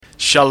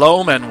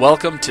Shalom and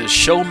welcome to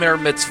Shomer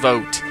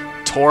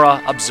Mitzvot, Torah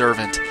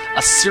Observant,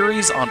 a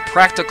series on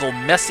practical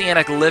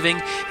Messianic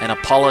living and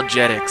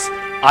apologetics.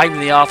 I'm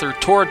the author,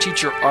 Torah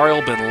teacher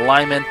Ariel ben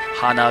Lyman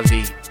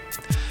Hanavi.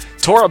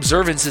 Torah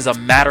observance is a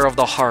matter of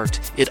the heart.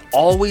 It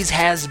always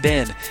has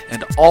been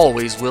and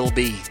always will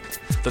be.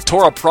 The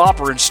Torah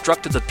proper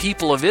instructed the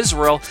people of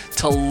Israel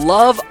to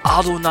love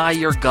Adonai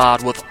your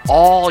God with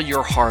all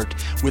your heart,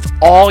 with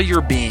all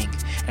your being,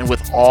 and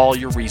with all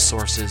your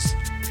resources.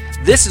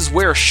 This is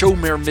where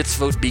Shomer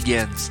Mitzvot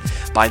begins,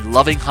 by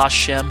loving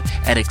Hashem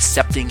and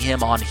accepting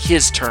Him on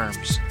His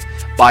terms.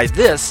 By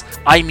this,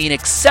 I mean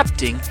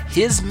accepting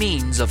His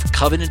means of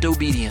covenant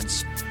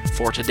obedience.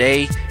 For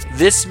today,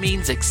 this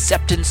means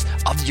acceptance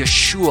of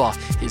Yeshua,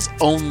 His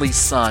only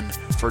Son,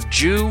 for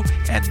Jew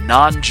and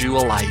non-Jew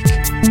alike.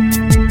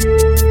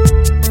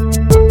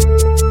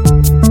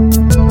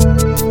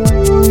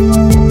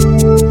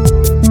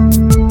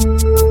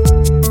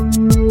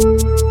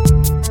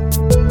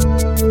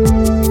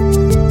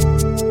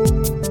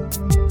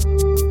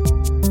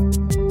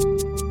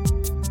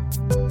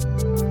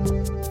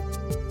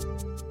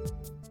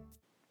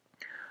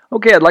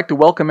 Okay, I'd like to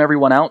welcome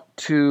everyone out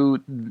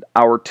to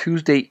our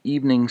Tuesday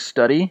evening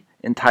study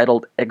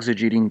entitled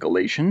Exegeting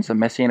Galatians, a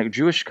Messianic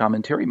Jewish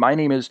commentary. My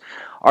name is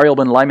Ariel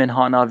ben Lyman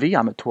Hanavi.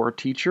 I'm a Torah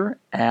teacher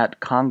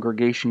at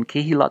Congregation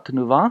Kehilat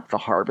Tenuvah, The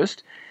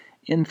Harvest,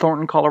 in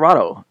Thornton,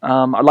 Colorado.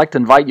 I'd like to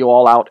invite you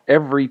all out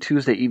every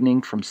Tuesday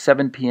evening from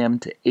 7 p.m.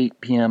 to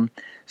 8 p.m.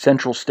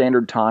 Central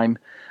Standard Time.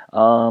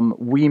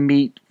 We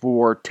meet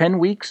for 10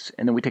 weeks,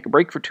 and then we take a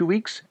break for 2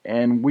 weeks,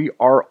 and we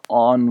are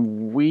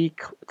on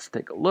let's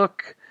take a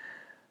look.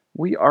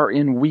 We are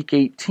in week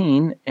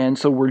 18, and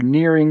so we're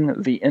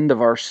nearing the end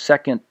of our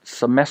second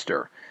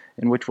semester,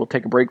 in which we'll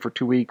take a break for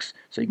 2 weeks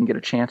so you can get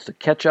a chance to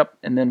catch up,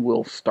 and then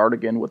we'll start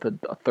again with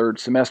a third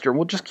semester. And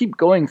we'll just keep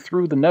going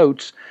through the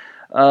notes,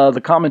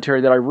 the commentary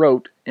that I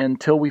wrote,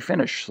 until we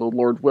finish. So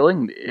Lord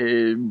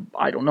willing,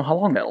 I don't know how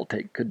long that'll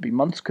take. Could be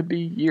months, could be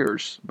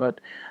years, but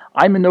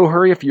I'm in no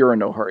hurry if you're in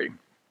no hurry.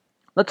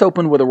 Let's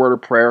open with a word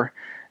of prayer,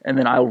 and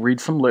then I'll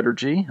read some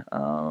liturgy,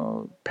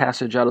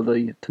 passage out of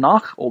the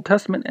Tanakh, Old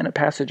Testament, and a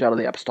passage out of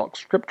the Apostolic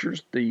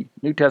Scriptures, the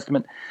New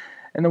Testament,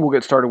 and then we'll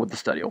get started with the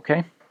study,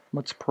 okay?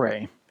 Let's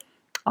pray.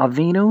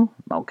 Avinu,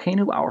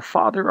 Malkeinu, our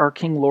Father, our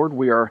King, Lord,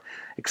 we are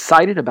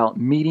excited about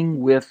meeting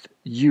with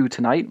you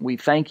tonight. We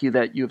thank you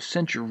that you have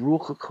sent your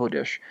Ruach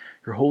HaKodesh,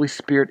 your Holy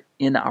Spirit,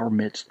 in our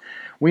midst.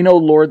 We know,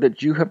 Lord,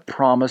 that you have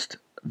promised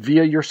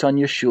via your Son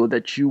Yeshua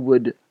that you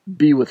would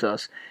be with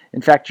us.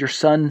 In fact, your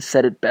Son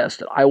said it best,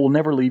 that I will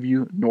never leave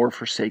you nor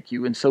forsake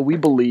you. And so we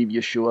believe,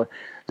 Yeshua,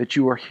 that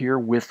you are here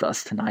with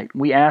us tonight.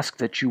 We ask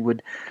that you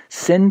would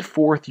send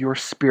forth your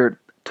Spirit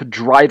to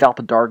drive out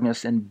the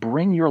darkness and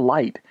bring your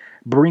light,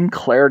 bring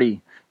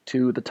clarity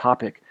to the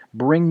topic,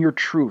 bring your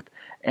truth,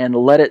 and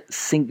let it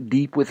sink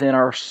deep within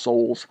our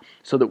souls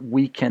so that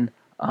we can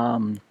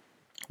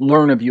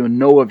learn of you and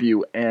know of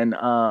you and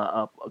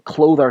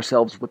clothe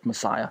ourselves with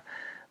Messiah.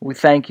 We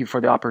thank you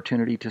for the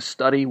opportunity to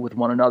study with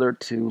one another,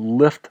 to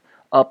lift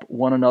up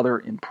one another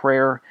in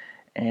prayer,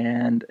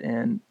 and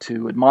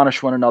to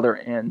admonish one another,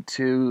 and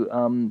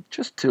to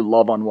just to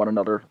love on one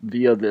another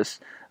via this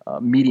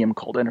medium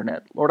called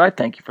internet. Lord, I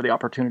thank you for the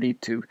opportunity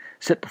to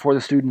sit before the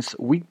students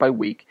week by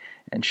week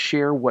and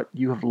share what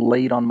you have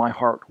laid on my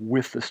heart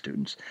with the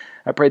students.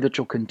 I pray that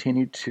you'll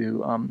continue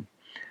to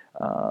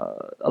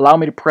allow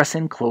me to press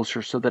in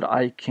closer so that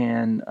I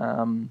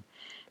can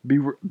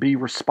be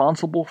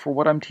responsible for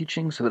what I'm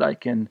teaching, so that I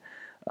can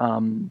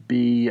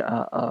be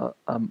a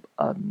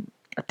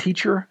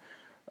teacher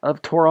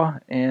of Torah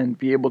and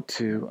be able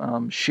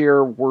to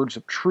share words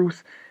of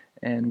truth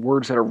and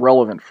words that are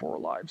relevant for our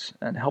lives,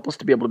 and help us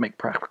to be able to make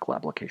practical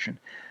application.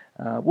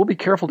 We'll be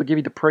careful to give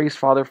you the praise,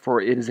 Father, for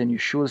it is in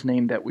Yeshua's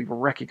name that we will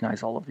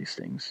recognize all of these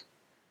things.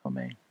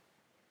 Amen.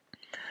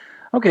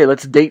 Okay,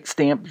 let's date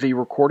stamp the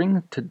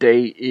recording.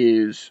 Today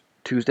is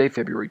Tuesday,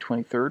 February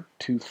 23rd,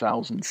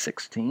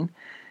 2016.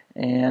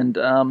 And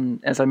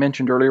as I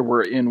mentioned earlier,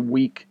 we're in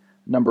week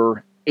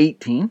number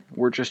 18.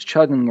 We're just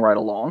chugging right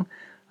along.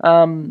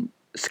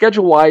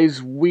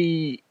 Schedule-wise,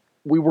 we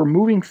were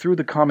moving through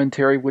the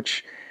commentary,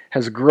 which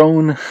has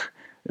grown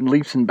in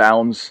leaps and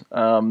bounds.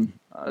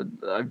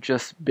 I've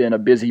just been a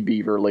busy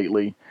beaver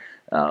lately.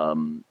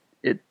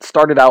 It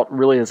started out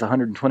really as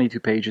 122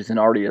 pages, and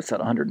already it's at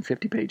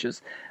 150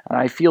 pages. And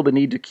I feel the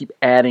need to keep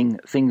adding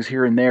things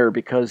here and there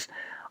because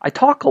I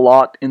talk a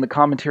lot in the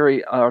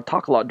commentary,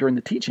 talk a lot during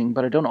the teaching,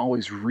 but I don't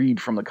always read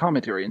from the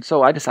commentary. And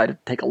so I decided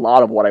to take a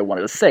lot of what I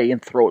wanted to say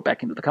and throw it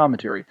back into the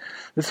commentary.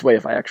 This way,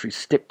 if I actually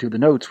stick to the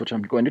notes, which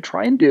I'm going to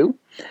try and do,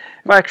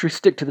 if I actually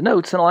stick to the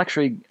notes, then I'll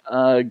actually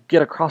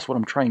get across what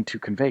I'm trying to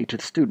convey to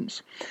the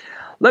students.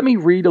 Let me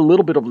read a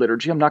little bit of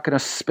liturgy. I'm not going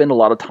to spend a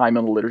lot of time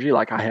on the liturgy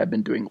like I have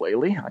been doing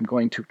lately. I'm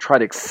going to try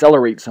to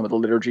accelerate some of the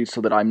liturgy so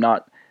that I'm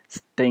not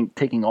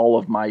taking all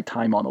of my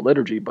time on the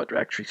liturgy, but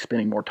actually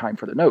spending more time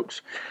for the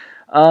notes.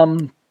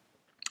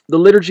 The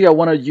liturgy I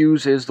want to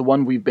use is the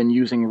one we've been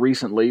using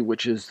recently,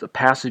 which is the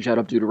passage out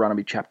of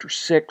Deuteronomy chapter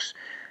 6,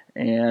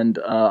 and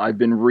I've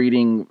been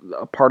reading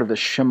a part of the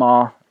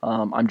Shema.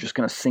 I'm just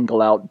going to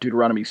single out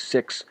Deuteronomy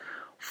 6,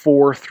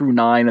 4 through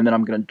 9, and then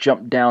I'm going to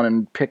jump down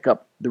and pick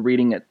up the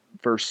reading at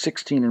verse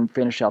 16 and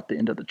finish out the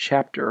end of the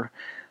chapter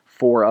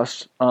for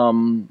us.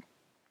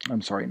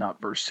 I'm sorry,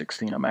 not verse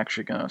 16. I'm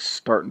actually going to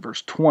start in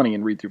verse 20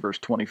 and read through verse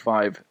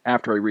 25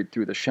 after I read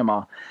through the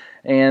Shema.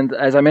 And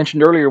as I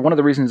mentioned earlier, one of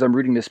the reasons I'm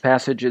reading this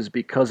passage is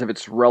because of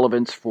its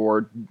relevance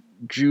for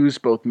Jews,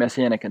 both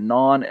Messianic and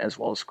non, as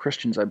well as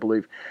Christians, I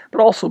believe,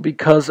 but also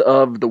because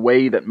of the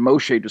way that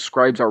Moshe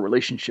describes our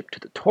relationship to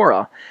the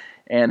Torah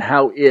and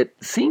how it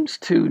seems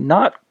to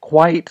not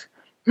quite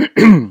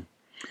line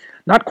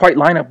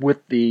up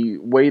with the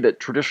way that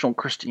traditional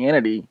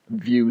Christianity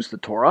views the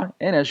Torah.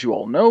 And as you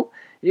all know,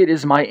 it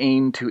is my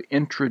aim to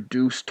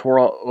introduce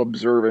Torah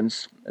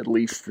observance, at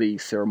least the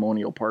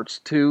ceremonial parts,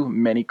 to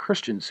many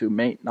Christians who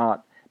may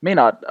not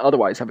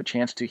otherwise have a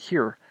chance to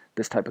hear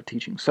this type of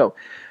teaching. So,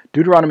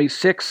 Deuteronomy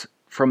 6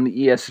 from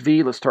the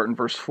ESV, let's start in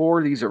verse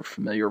 4. These are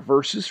familiar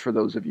verses for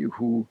those of you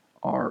who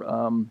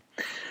are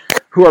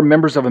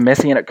members of a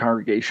Messianic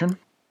congregation.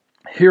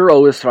 Hear,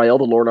 O Israel,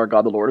 the Lord our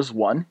God, the Lord is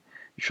one.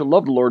 You shall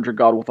love the Lord your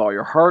God with all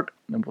your heart,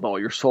 and with all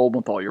your soul, and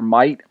with all your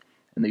might.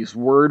 And these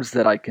words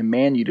that I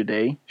command you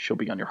today shall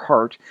be on your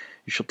heart.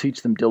 You shall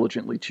teach them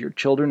diligently to your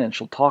children, and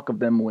shall talk of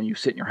them when you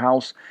sit in your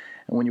house,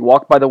 and when you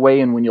walk by the way,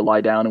 and when you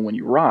lie down, and when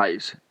you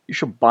rise. You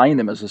shall bind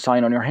them as a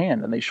sign on your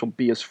hand, and they shall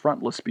be as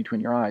frontlets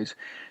between your eyes.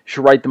 You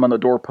shall write them on the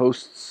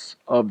doorposts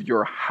of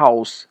your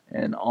house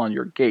and on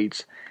your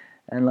gates.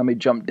 And let me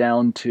jump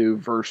down to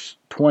verse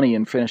 20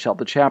 and finish out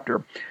the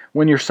chapter.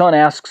 When your son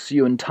asks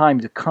you in time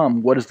to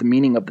come, what is the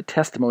meaning of the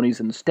testimonies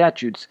and the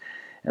statutes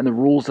and the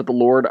rules that the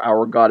Lord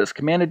our God has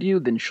commanded you,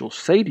 then you shall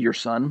say to your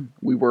son,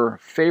 we were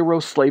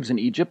Pharaoh's slaves in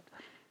Egypt,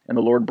 and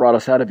the Lord brought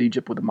us out of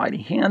Egypt with a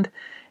mighty hand.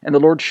 And the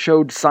Lord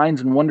showed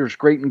signs and wonders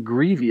great and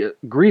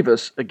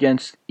grievous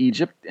against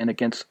Egypt and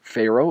against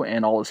Pharaoh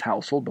and all his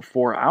household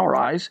before our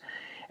eyes.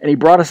 And he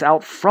brought us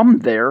out from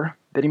there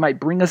that he might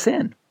bring us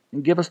in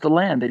and give us the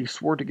land that he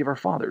swore to give our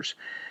fathers.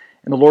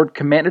 And the Lord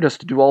commanded us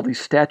to do all these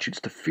statutes,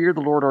 to fear the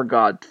Lord our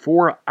God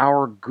for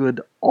our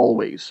good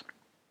always,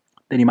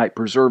 that he might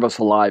preserve us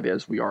alive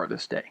as we are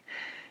this day.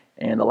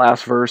 And the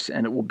last verse,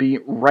 and it will be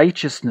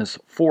righteousness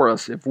for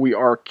us if we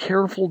are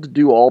careful to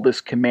do all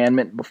this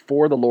commandment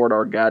before the Lord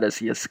our God as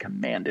he has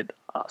commanded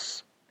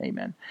us.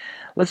 Amen.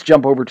 Let's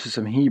jump over to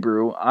some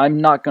Hebrew.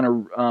 I'm not going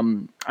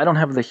to, I don't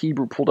have the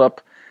Hebrew pulled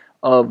up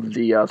of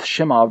the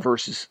Shema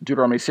verses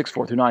Deuteronomy 6,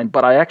 4 through 9,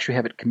 but I actually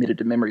have it committed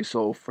to memory,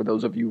 so for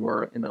those of you who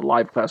are in the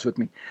live class with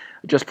me,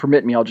 just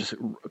permit me, I'll just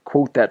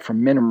quote that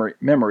from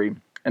memory,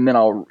 and then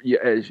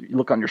as you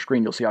look on your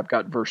screen, you'll see I've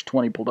got verse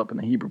 20 pulled up in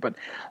the Hebrew, but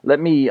let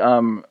me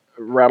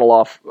rattle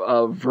off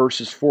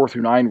verses 4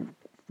 through 9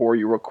 for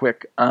you real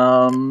quick.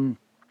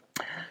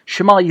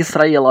 Shema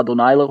Yisrael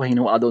Adonai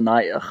Eloheinu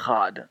Adonai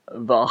Echad.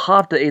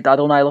 V'ahavta et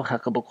Adonai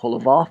Elohecha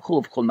b'kol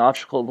levavcha v'kol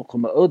nafshecha v'kol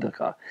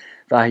me'odecha.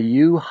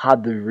 V'hayu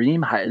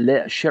hadarim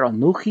ha'eleh asher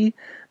anuchi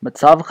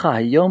matzavcha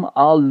hayom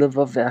al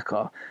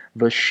levavecha.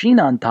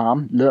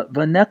 V'shinantam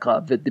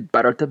levanecha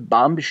v'dibarta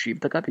bam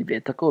b'shivtaka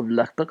v'vetaka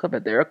v'lechtaka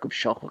v'derek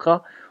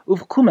v'shalchacha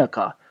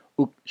uv'kumeka.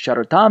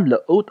 Uksharatam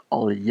le'ot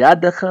al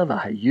yadecha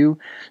v'hayu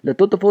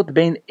letotafot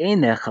bein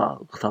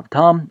einecha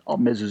uchtavtam al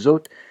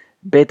mezuzot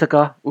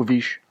Betaka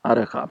uvish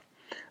arecha.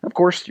 Of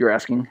course, you're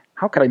asking,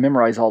 how could I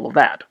memorize all of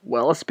that?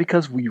 Well, it's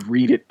because we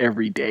read it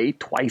every day,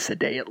 twice a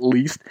day at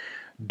least,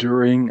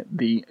 during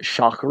the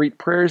Shacharit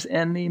prayers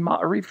and the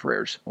Ma'ariv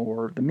prayers,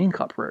 or the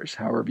Mincha prayers,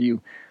 however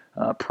you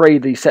pray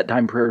the set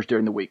time prayers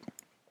during the week,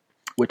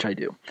 which I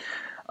do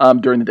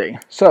during the day.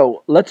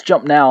 So let's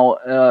jump now.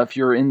 If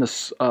you're in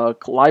this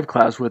live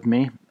class with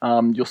me,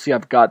 you'll see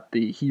I've got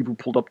the Hebrew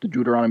pulled up to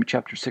Deuteronomy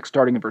chapter 6,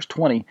 starting in verse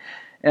 20.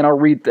 And I'll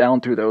read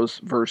down through those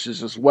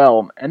verses as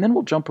well. And then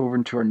we'll jump over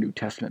into our New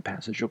Testament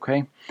passage,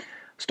 okay?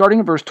 Starting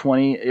in verse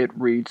 20, it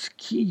reads,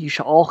 Ki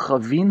yish'al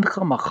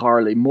chavincha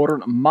machar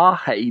le'mor ma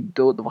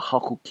ha'idot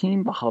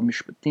v'hachukim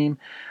v'hamishpatim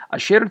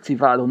asher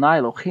tziva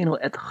Adonai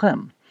Eloheinu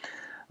etchem.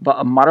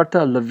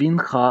 Va'amarta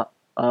levincha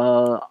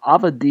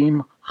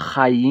avadim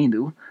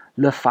chayinu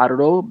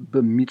lefaro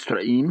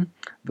b'mitzrayim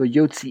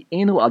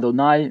v'yotzienu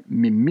Adonai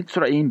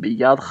mimitzrayim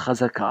b'yad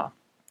chazakah.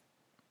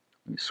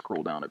 Let me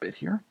scroll down a bit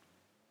here.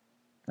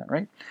 That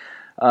right?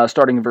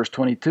 Starting in verse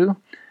 22.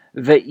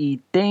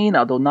 Ve'itein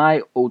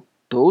Adonai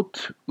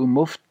otot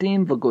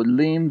umuftim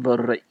v'godlim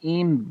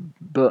v'ra'im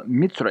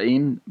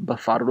b'mitzrayim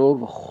b'faro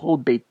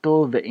v'chol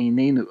beito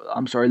ve'einenu.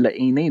 I'm sorry,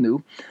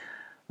 le'einenu.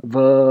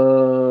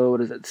 What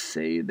does that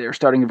say there?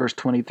 Starting in verse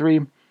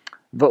 23.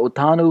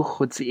 Ve'otanu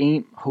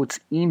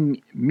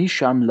hotzim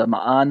misham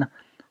lema'an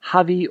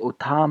havi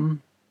otanu.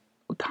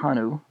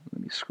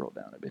 Let me scroll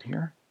down a bit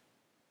here.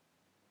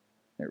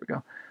 There we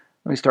go.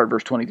 Let me start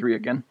verse 23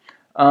 again.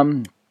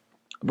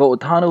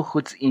 V'otanu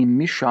chutzim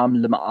misham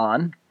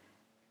lema'an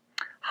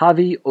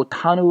havi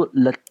otanu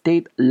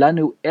latet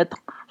lanu et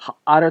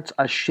ha'aretz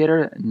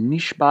asher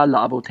nishba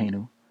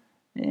la'avotenu.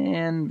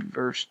 And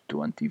verse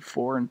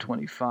 24 and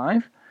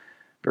 25.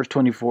 Verse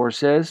 24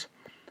 says,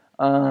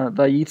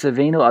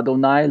 Vayitzavenu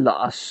Adonai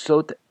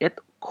la'asot et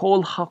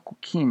kol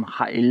hakukim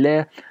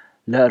ha'eleh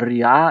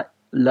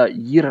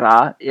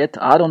la'yira et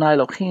Adonai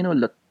Eloheinu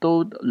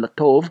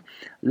latov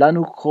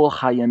lanu kol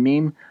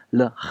hayamim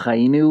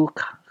l'chayinu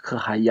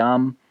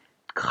k'hayom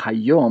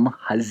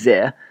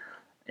hazeh.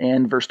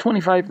 And verse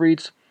 25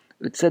 reads,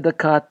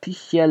 Tzedakah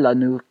tihyeh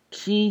lanu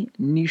ki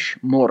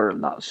nishmor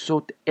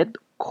la'asot et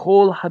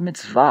kol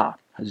hamitzvah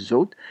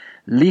hazot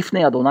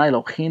lifnei Adonai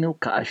Eloheinu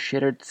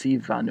ka'asher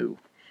tzivanu.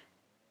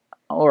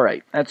 All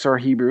right, that's our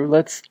Hebrew.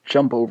 Let's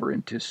jump over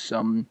into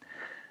some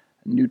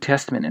New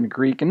Testament and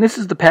Greek. And this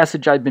is the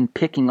passage I've been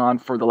picking on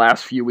for the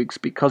last few weeks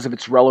because of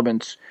its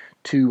relevance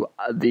to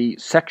the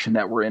section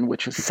that we're in,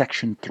 which is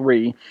section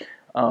 3,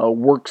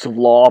 Works of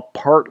Law,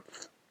 part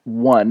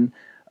 1,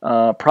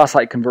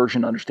 proselyte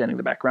conversion, understanding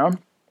the background.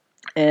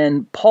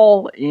 And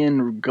Paul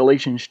in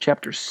Galatians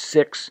chapter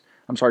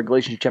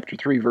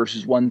 3,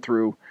 verses 1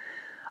 through,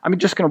 I'm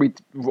just going to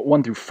read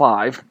 1 through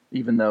 5,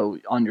 even though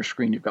on your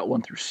screen you've got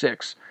 1 through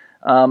 6.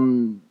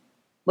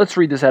 Let's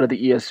read this out of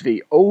the ESV.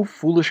 O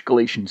foolish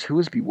Galatians, who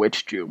has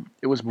bewitched you?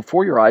 It was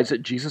before your eyes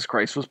that Jesus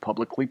Christ was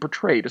publicly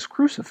portrayed as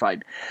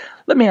crucified.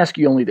 Let me ask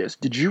you only this.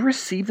 Did you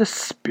receive the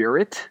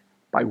Spirit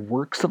by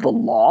works of the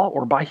law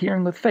or by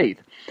hearing with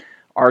faith?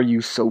 Are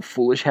you so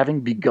foolish, having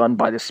begun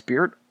by the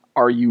Spirit?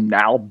 Are you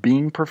now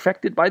being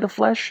perfected by the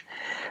flesh?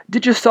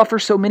 Did you suffer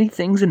so many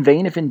things in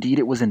vain, if indeed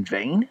it was in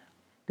vain?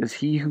 Does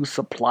he who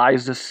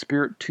supplies the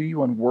Spirit to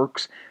you and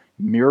works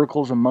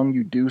miracles among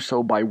you do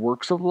so by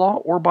works of law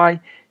or by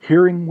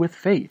hearing with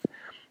faith?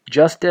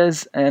 Just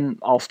as, and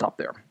I'll stop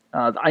there.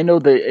 I know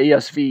the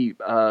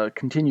ASV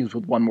continues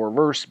with one more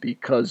verse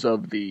because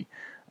of the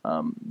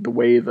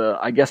way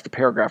the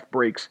paragraph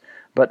breaks,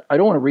 but I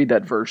don't want to read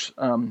that verse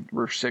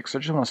 6. I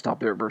just want to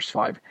stop there at verse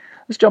 5.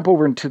 Let's jump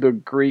over into the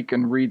Greek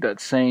and read that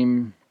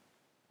same,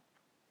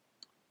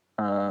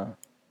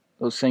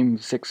 those same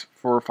 4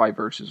 or 5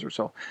 verses or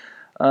so.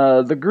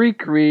 The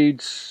Greek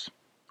reads,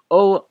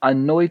 O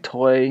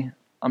anaitoi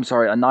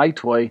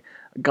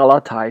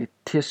galatai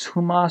tis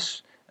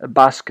humas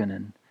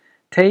baskanen,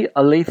 te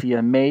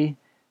aletheia me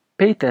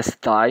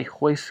petestai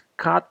hois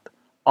kat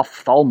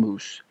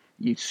ophthalmus,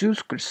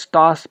 Jesus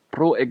Christos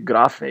pro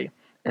egraphe,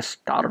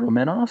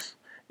 estaromenos.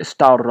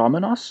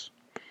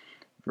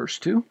 Verse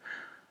 2.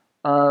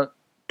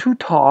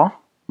 Tuta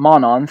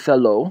manon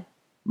thelo,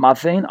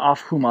 mathen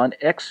af human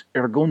ex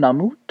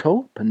ergonamu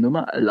to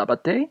penuma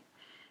elabate,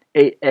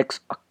 e ex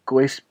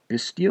aques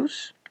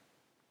pistios.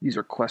 These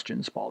are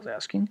questions Paul's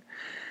asking.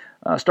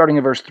 Starting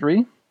in verse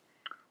 3.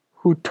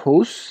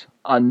 Hutos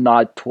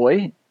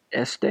anatoi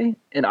este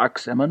in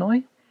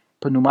axemenoi,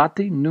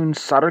 penumati nun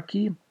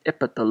sarki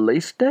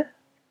epetaleste.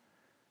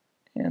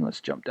 And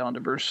let's jump down to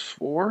verse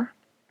 4.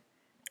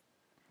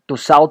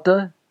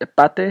 Tosalta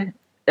epatete,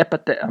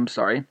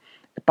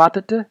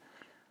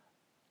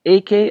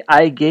 eke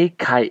aige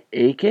kai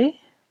eke,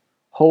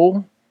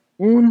 ho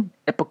un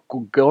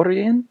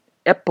epokoregon,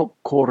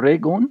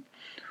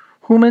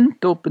 humen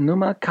to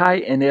pneuma kai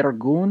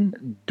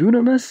energon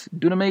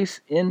dunames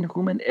in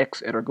humen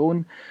ex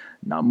ergon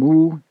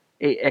namu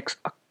e ex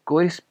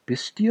aquois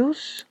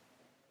pistios.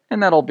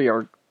 And that'll be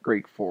our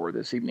Greek for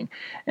this evening.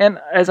 And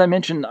as I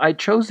mentioned, I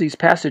chose these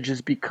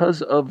passages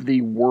because of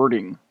the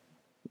wording.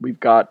 We've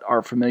got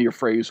our familiar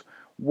phrase,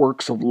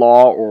 works of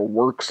law or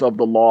works of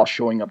the law,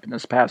 showing up in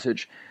this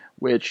passage,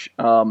 which,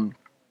 let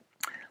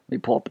me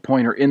pull up the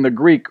pointer. In the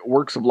Greek,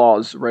 works of law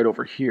is right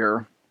over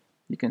here.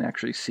 You can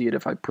actually see it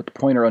if I put the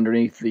pointer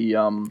underneath the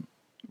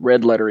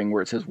red lettering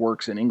where it says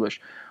works in English.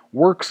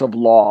 Works of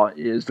law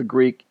is the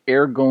Greek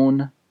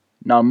ergon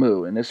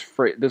namu. And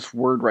this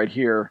word right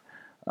here,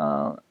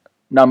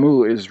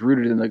 namu, is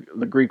rooted in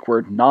the Greek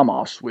word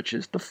nomos, which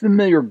is the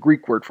familiar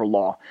Greek word for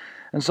law.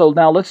 And so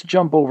now let's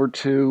jump over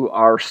to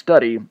our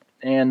study.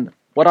 And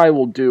what I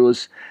will do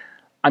is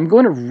I'm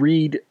going to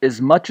read as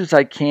much as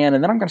I can,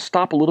 and then I'm going to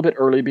stop a little bit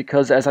early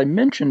because, as I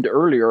mentioned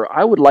earlier,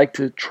 I would like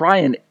to try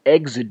and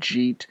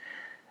exegete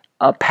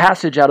a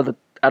passage out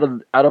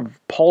of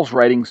Paul's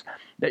writings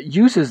that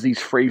uses these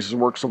phrases,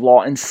 works of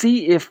law, and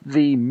see if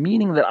the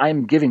meaning that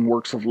I'm giving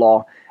works of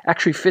law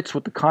actually fits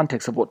with the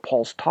context of what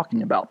Paul's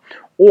talking about,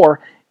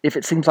 or if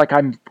it seems like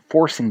I'm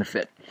forcing the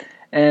fit.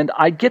 And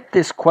I get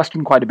this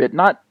question quite a bit,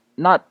 not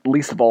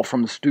least of all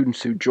from the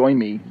students who join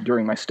me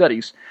during my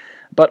studies,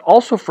 but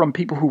also from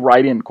people who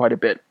write in quite a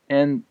bit.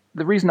 And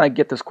the reason I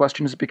get this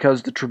question is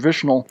because the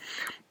traditional,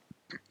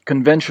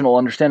 conventional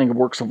understanding of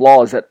works of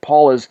law is that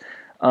Paul is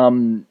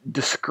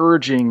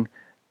discouraging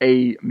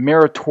a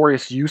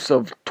meritorious use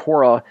of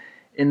Torah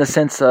in the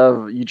sense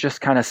of you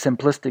just kind of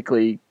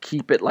simplistically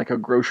keep it like a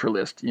grocery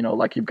list,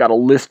 like you've got a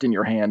list in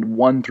your hand,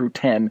 1 through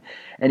 10,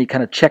 and you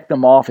kind of check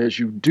them off as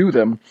you do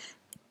them.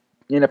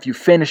 And if you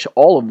finish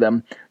all of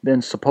them,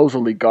 then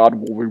supposedly God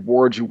will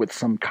reward you with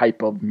some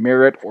type of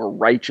merit or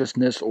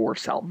righteousness or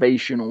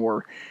salvation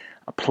or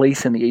a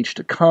place in the age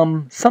to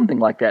come, something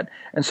like that.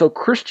 And so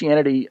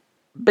Christianity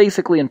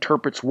basically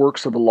interprets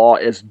works of the law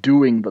as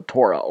doing the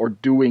Torah or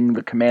doing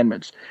the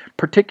commandments,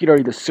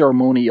 particularly the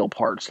ceremonial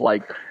parts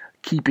like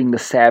keeping the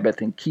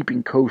Sabbath and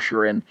keeping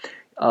kosher and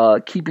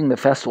keeping the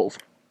festivals.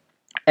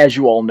 As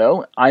you all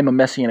know, I'm a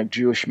Messianic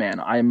Jewish man.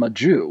 I'm a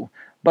Jew,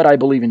 but I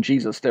believe in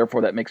Jesus,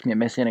 therefore that makes me a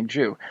Messianic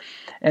Jew.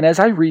 And as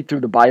I read through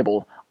the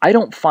Bible, I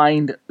don't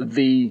find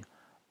the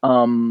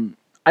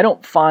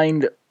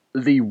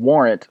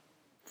warrant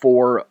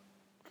for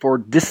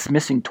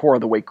dismissing Torah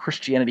the way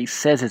Christianity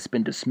says it's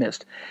been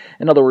dismissed.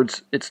 In other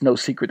words, it's no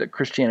secret that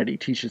Christianity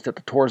teaches that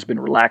the Torah has been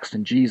relaxed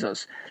in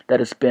Jesus,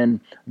 that it's been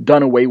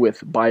done away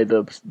with by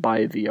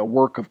the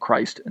work of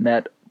Christ, and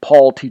that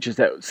Paul teaches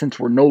that since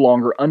we're no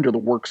longer under the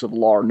works of the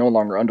law, or no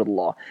longer under the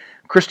law.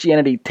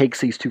 Christianity takes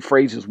these two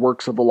phrases,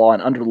 works of the law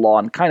and under the law,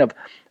 and kind of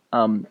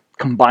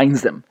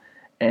combines them.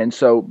 And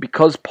so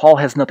because Paul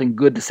has nothing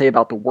good to say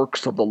about the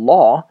works of the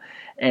law,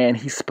 and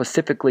he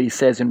specifically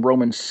says in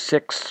Romans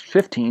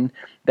 6:15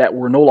 that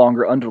we're no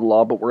longer under the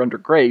law, but we're under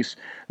grace,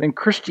 then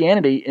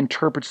Christianity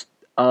interprets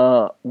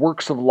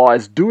works of the law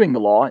as doing the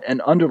law,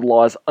 and under the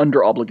law as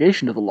under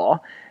obligation to the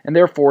law, and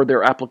therefore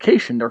their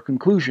application, their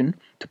conclusion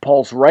to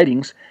Paul's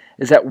writings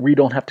is that we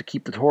don't have to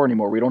keep the Torah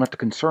anymore. We don't have to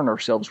concern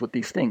ourselves with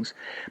these things.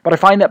 But I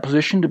find that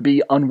position to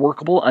be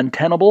unworkable,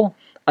 untenable,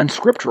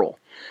 unscriptural.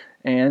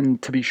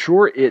 And to be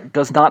sure, it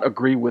does not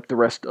agree with the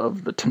rest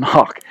of the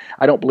Tanakh.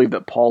 I don't believe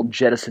that Paul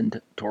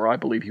jettisoned Torah. I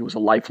believe he was a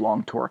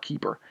lifelong Torah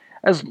keeper,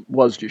 as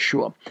was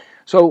Yeshua.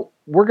 So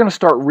we're going to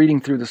start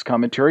reading through this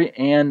commentary,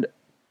 and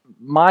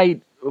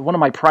one of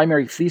my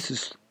primary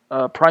positions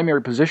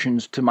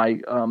to my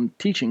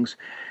teachings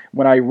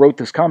when I wrote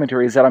this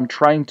commentary is that I'm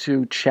trying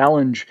to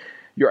challenge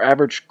your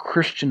average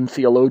Christian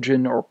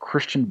theologian or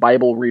Christian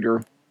Bible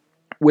reader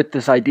with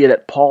this idea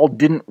that Paul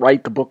didn't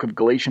write the book of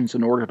Galatians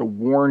in order to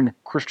warn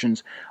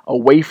Christians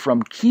away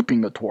from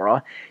keeping the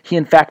Torah. He,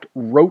 in fact,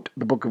 wrote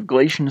the book of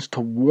Galatians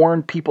to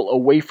warn people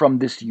away from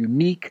this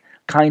unique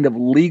kind of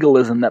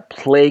legalism that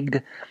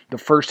plagued the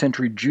first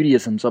century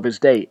Judaisms of his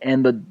day.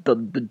 And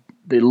the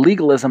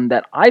legalism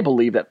that I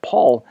believe that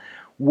Paul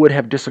would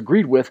have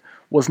disagreed with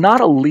was not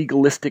a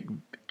legalistic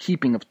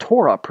keeping of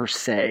Torah per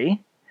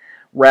se.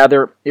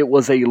 Rather, it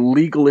was a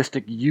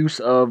legalistic use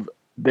of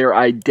their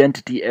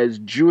identity as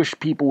Jewish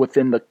people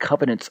within the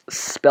covenants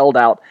spelled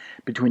out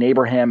between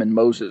Abraham and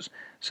Moses.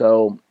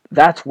 So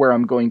that's where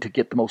I'm going to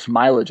get the most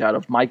mileage out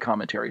of my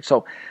commentary.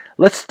 So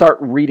let's start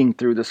reading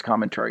through this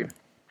commentary.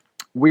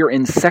 We're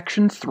in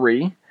section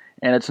 3,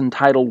 and it's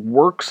entitled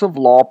Works of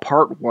Law,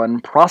 Part 1,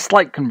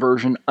 Proselyte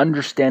Conversion,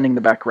 Understanding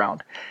the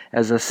Background.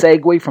 As a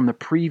segue from the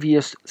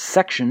previous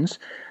sections,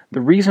 the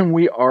reason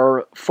we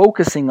are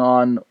focusing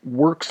on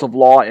works of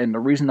law and the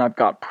reason I've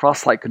got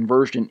proselyte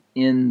conversion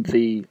in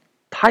the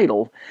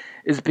title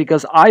is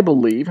because I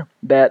believe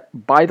that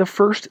by the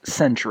first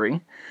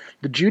century,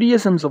 the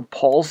Judaisms of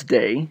Paul's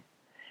day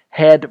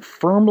had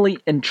firmly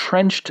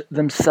entrenched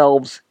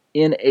themselves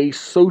in a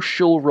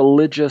social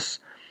religious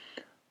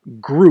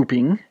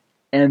grouping,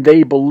 and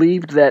they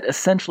believed that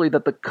essentially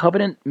that the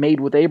covenant made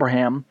with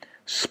Abraham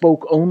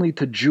spoke only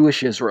to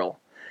Jewish Israel.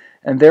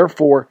 And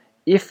therefore,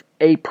 if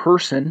a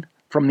person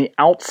from the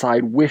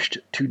outside wished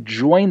to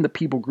join the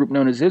people group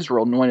known as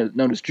Israel,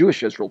 known as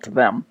Jewish Israel to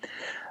them,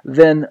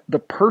 then the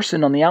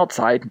person on the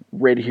outside,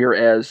 read here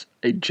as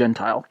a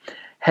Gentile,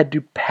 had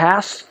to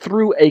pass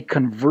through a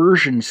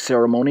conversion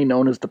ceremony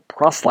known as the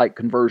proselyte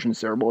conversion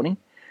ceremony,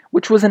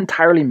 which was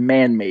entirely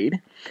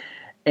man-made,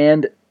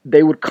 and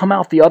they would come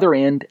out the other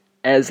end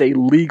as a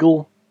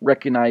legal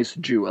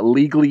recognized Jew, a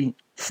legally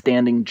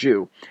standing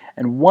Jew.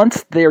 And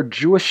once their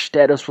Jewish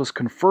status was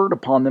conferred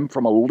upon them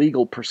from a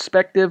legal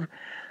perspective,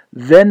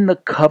 then the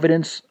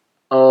covenants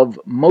of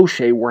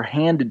Moshe were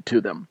handed to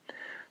them.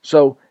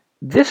 So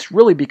this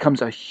really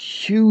becomes a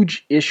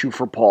huge issue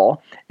for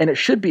Paul, and it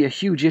should be a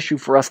huge issue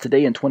for us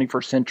today in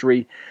 21st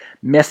century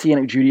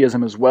Messianic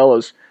Judaism as well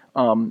as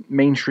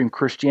mainstream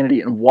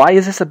Christianity. And why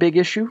is this a big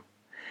issue?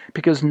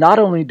 Because not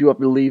only do I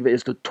believe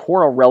is the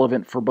Torah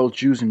relevant for both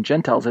Jews and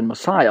Gentiles in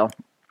Messiah,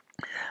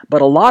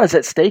 but a lot is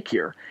at stake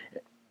here.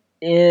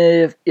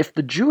 If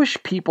the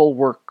Jewish people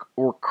were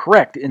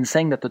correct in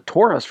saying that the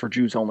Torah is for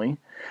Jews only,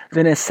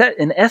 then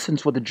in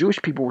essence what the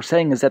Jewish people were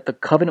saying is that the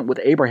covenant with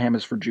Abraham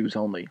is for Jews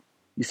only.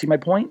 You see my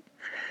point?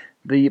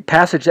 The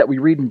passage that we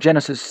read in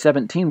Genesis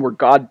 17 where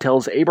God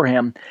tells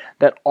Abraham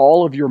that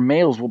all of your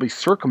males will be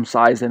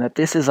circumcised and that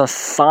this is a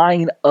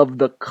sign of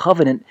the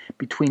covenant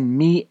between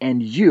me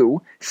and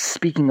you,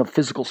 speaking of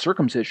physical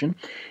circumcision.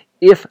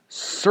 If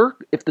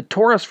the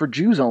Torah is for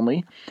Jews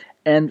only,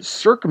 and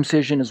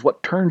circumcision is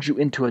what turns you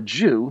into a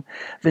Jew,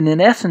 then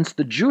in essence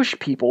the Jewish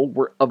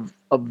people of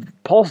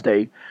Paul's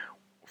day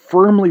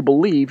firmly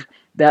believed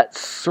that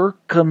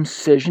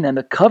circumcision and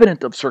the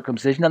covenant of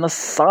circumcision and the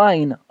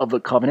sign of the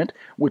covenant,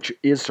 which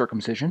is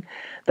circumcision,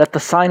 that the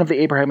sign of the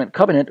Abrahamic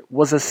covenant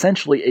was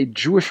essentially a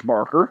Jewish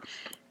marker,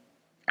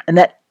 and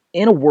that,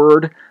 in a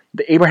word,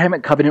 the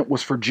Abrahamic covenant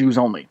was for Jews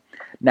only.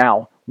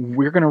 Now,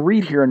 we're going to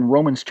read here in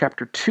Romans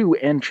chapter 2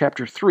 and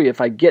chapter 3, if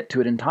I get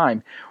to it in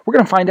time, we're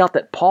going to find out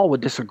that Paul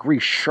would disagree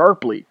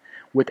sharply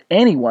with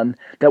anyone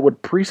that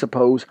would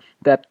presuppose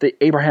that the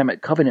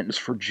Abrahamic covenant is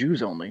for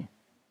Jews only.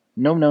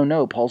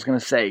 No, Paul's going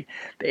to say.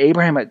 The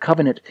Abrahamic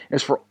covenant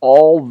is for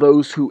all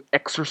those who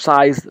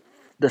exercise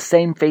the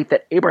same faith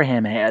that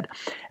Abraham had,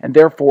 and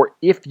therefore,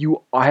 if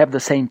you have the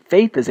same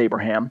faith as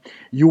Abraham,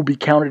 you will be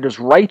counted as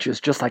righteous,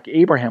 just like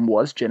Abraham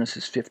was,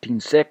 Genesis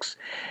 15:6.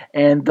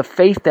 And the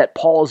faith that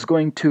Paul is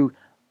going to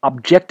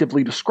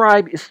objectively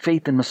describe is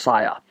faith in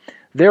Messiah.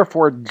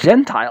 Therefore,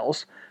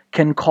 Gentiles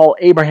can call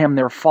Abraham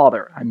their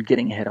father. I'm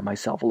getting ahead of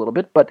myself a little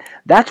bit, but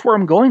that's where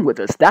I'm going with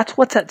this. That's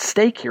what's at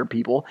stake here,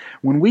 people.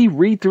 When we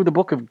read through the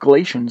book of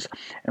Galatians,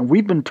 and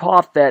we've been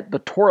taught that the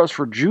Torah is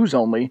for Jews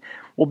only,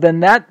 well, then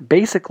that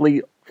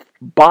basically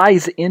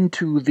buys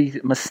into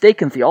the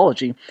mistaken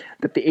theology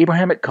that the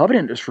Abrahamic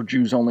covenant is for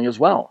Jews only as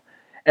well.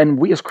 And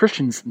we as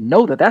Christians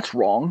know that that's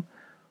wrong.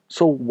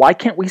 So why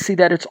can't we see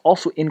that it's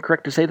also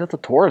incorrect to say that the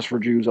Torah is for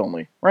Jews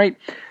only, right?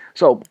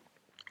 So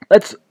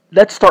let's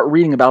start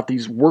reading about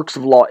these works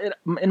of law.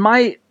 In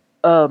my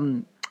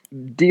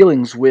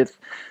dealings with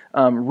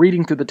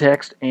reading through the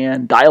text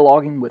and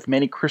dialoguing with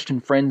many Christian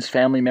friends,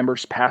 family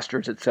members,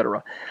 pastors,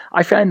 etc.,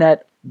 I find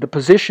that the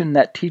position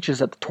that teaches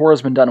that the Torah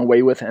has been done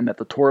away with and that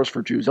the Torah is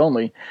for Jews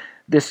only,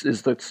 this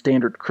is the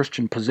standard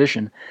Christian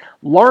position,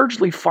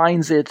 largely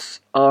finds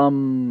its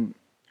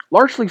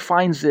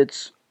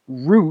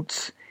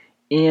roots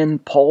in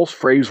Paul's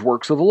phrase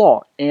 "works of the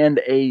law" and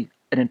an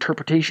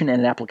interpretation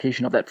and an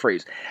application of that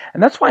phrase.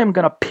 And that's why I'm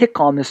going to pick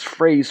on this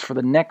phrase for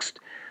the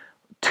next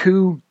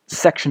two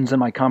sections in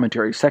my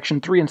commentary.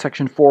 Section 3 and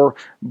Section 4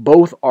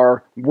 both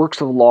are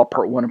works of the law,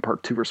 Part 1 and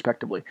Part 2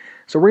 respectively.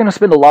 So we're going to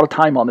spend a lot of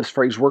time on this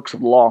phrase, works of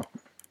the law.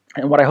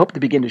 And what I hope to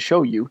begin to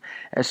show you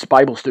as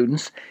Bible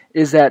students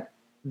is that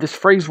this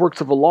phrase,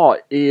 works of the law,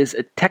 is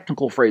a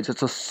technical phrase.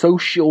 It's a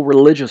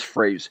socio-religious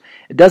phrase.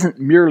 It doesn't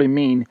merely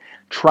mean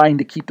trying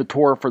to keep the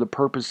Torah for the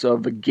purpose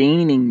of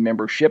gaining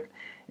membership.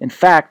 In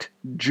fact,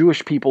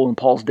 Jewish people in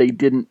Paul's day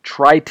didn't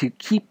try to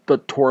keep the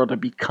Torah to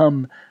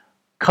become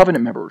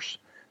covenant members.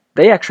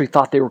 They actually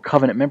thought they were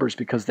covenant members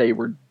because they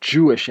were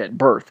Jewish at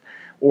birth,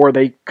 or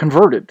they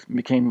converted and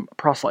became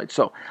proselytes.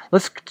 So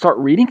let's start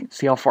reading,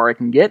 see how far I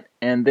can get,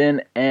 and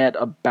then at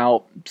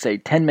about, say,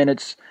 10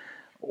 minutes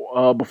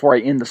before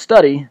I end the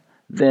study,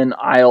 then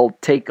I'll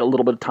take a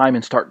little bit of time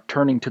and start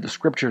turning to the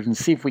Scriptures and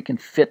see if we can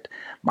fit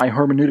my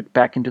hermeneutic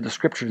back into the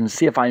Scriptures and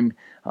see if I'm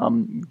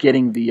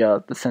getting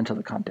the sense of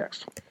the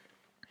context.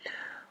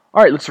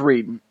 All right, let's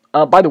read.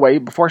 By the way,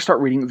 before I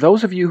start reading,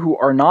 those of you who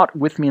are not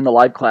with me in the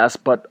live class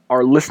but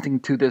are listening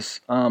to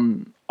this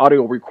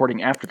audio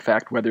recording after the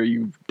fact, whether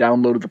you've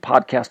downloaded the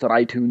podcast on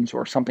iTunes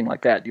or something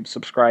like that, you've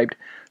subscribed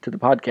to the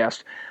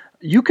podcast,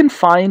 you can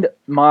find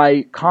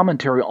my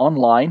commentary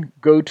online.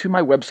 Go to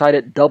my website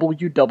at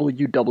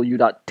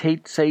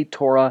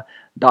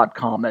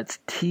www.tetzetorah.com. That's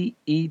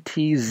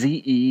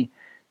TETZETORAH,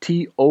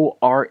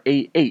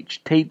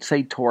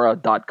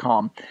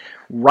 tetzetorah.com.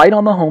 Right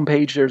on the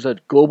homepage, there's a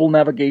global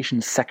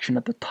navigation section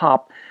at the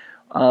top.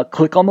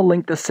 Click on the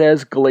link that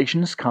says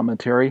Galatians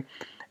Commentary,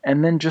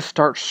 and then just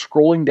start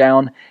scrolling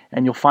down,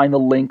 and you'll find the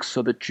link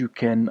so that you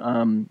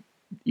can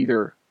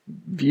either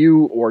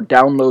view or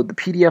download the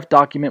PDF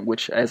document,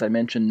 which, as I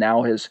mentioned,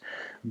 now has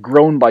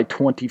grown by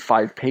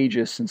 25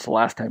 pages since the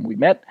last time we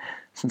met,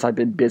 since I've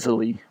been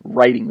busily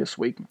writing this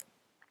week.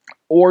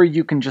 Or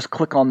you can just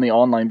click on the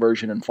online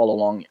version and follow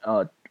along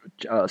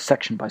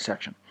section by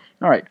section.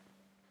 All right.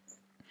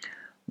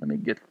 Let me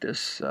get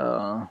this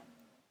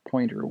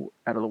pointer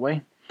out of the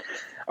way.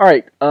 All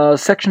right,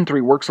 Section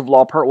 3, Works of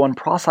Law, Part 1,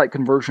 Proselyte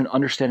Conversion,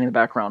 Understanding the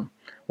Background.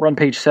 We're on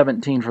page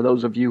 17 for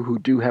those of you who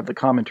do have the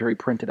commentary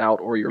printed out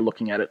or you're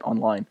looking at it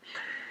online.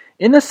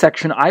 In this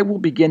section, I will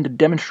begin to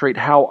demonstrate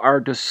how our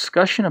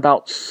discussion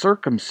about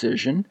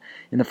circumcision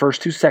in the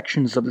first two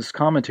sections of this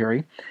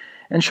commentary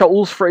and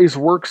Shaul's phrase,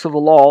 works of the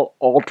law,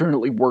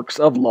 alternately works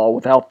of law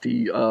without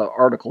the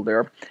article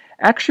there,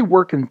 actually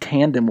work in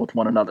tandem with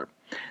one another.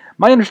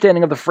 My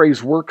understanding of the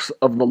phrase works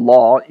of the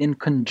law, in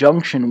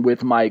conjunction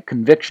with my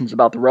convictions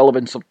about the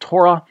relevance of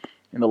Torah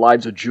in the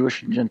lives of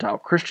Jewish and Gentile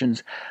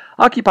Christians,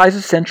 occupies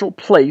a central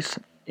place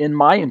in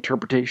my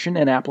interpretation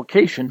and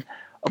application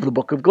of the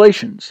book of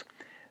Galatians.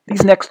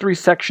 These next three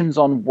sections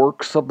on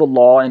works of the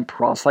law and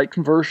proselyte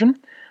conversion,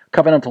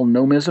 covenantal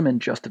nomism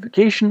and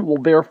justification,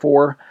 will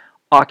therefore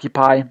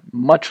appear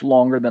much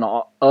longer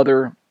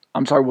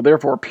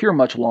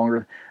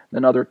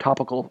than other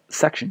topical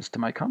sections to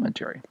my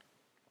commentary.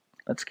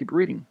 Let's keep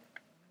reading.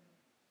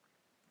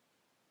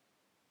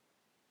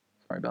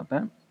 Sorry about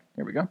that.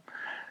 Here we go.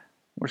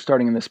 We're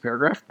starting in this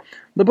paragraph.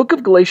 The book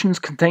of Galatians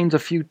contains a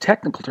few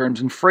technical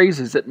terms and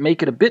phrases that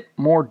make it a bit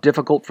more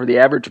difficult for the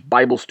average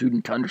Bible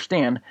student to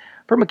understand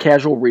from a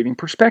casual reading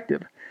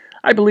perspective.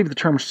 I believe the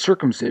term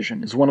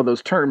circumcision is one of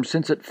those terms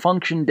since it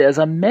functioned as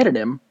a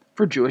metonym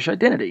for Jewish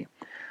identity.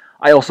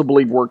 I also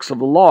believe works of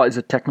the law is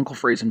a technical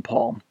phrase in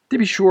Paul. To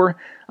be sure,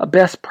 a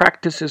best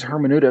practices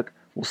hermeneutic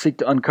will seek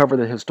to uncover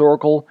the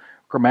historical,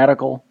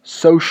 grammatical,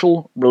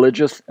 social,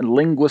 religious, and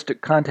linguistic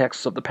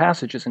contexts of the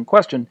passages in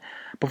question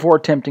before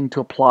attempting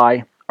to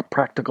apply a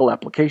practical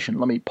application.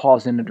 Let me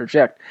pause and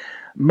interject.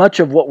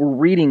 Much of what we're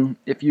reading,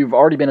 if you've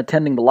already been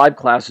attending the live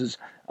classes,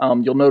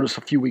 You'll notice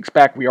a few weeks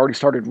back we already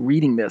started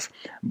reading this,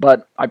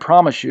 but I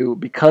promise you,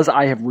 because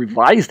I have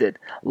revised it,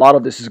 a lot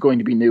of this is going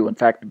to be new. In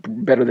fact,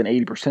 better than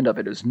 80% of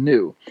it is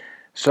new.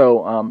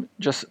 So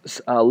just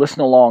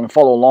listen along and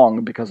follow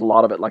along, because a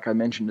lot of it, like I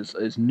mentioned,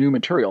 is new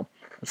material.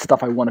 It's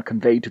stuff I want to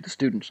convey to the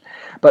students.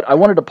 But I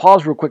wanted to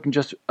pause real quick and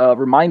just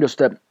remind us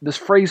that this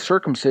phrase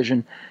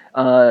circumcision,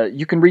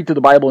 you can read through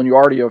the Bible and you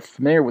already are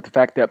familiar with the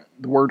fact that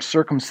the word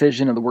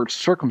circumcision and the word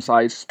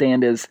circumcised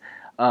stand as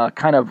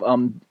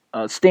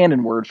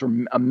stand-in words, or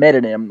a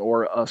metonym,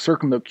 or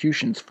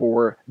circumlocutions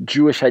for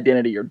Jewish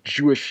identity or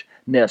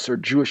Jewishness or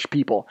Jewish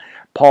people.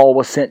 Paul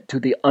was sent to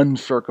the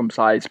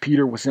uncircumcised.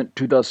 Peter was sent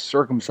to the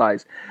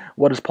circumcised.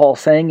 What is Paul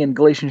saying in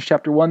Galatians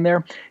chapter 1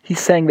 there? He's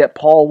saying that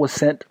Paul was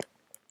sent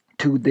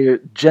to the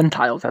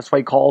Gentiles. That's why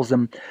he calls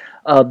them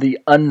the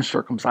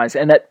uncircumcised.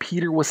 And that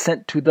Peter was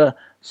sent to the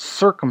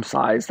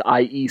circumcised,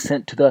 i.e.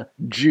 sent to the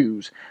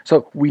Jews.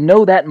 So we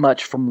know that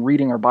much from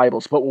reading our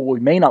Bibles, but what we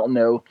may not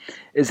know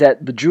is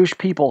that the Jewish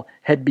people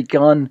had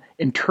begun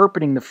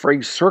interpreting the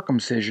phrase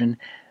circumcision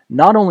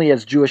not only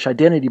as Jewish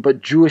identity,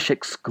 but Jewish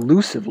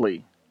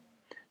exclusively,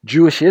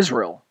 Jewish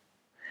Israel.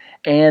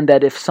 And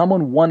that if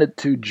someone wanted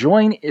to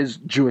join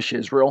Jewish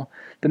Israel,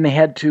 then they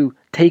had to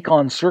take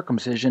on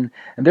circumcision.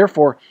 And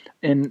therefore,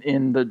 in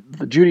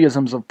the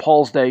Judaisms of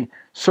Paul's day,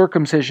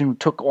 circumcision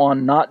took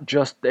on not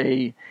just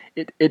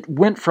it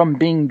went from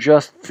being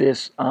just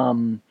this,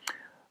 the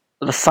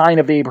sign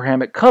of the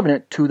Abrahamic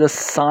covenant, to the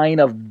sign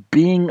of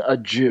being a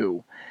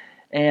Jew.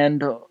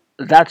 And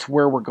that's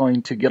where we're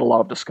going to get a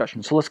lot of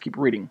discussion. So let's keep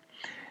reading.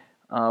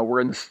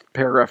 We're in this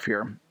paragraph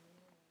here.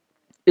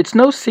 It's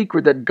no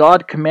secret that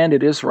God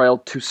commanded Israel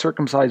to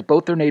circumcise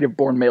both their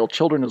native-born male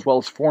children as well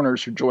as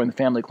foreigners who joined the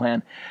family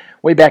clan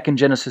way back in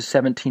Genesis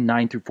 17,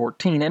 9 through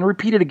 14, and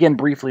repeated again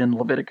briefly in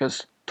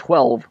Leviticus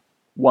 12,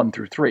 1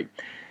 through 3.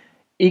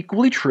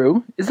 Equally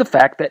true is the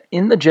fact that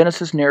in the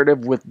Genesis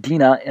narrative with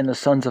Dinah and the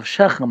sons of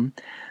Shechem,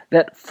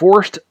 that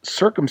forced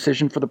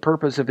circumcision for the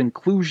purpose of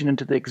inclusion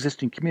into the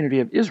existing community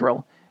of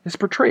Israel is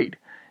portrayed.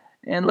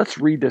 And let's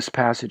read this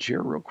passage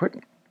here real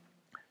quick.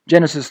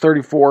 Genesis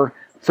 34,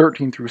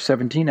 13 through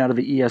 17 out of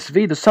the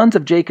ESV. The sons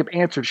of Jacob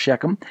answered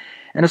Shechem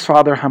and his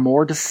father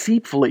Hamor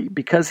deceitfully,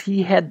 because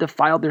he had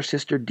defiled their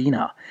sister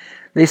Dinah.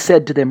 They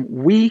said to them,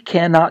 "We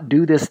cannot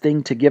do this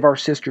thing to give our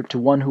sister to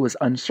one who is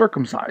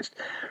uncircumcised,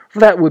 for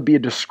that would be a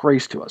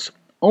disgrace to us.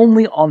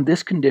 Only on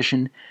this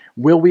condition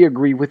will we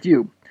agree with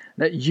you,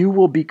 that you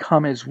will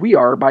become as we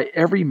are by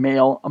every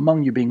male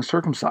among you being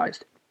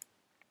circumcised.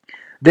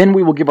 Then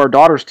we will give our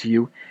daughters to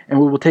you, and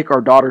we will take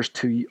our daughters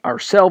to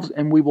ourselves,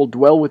 and we will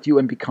dwell with you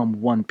and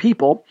become one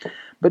people.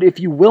 But if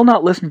you will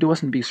not listen to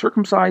us and be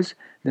circumcised,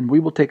 then we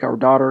will take our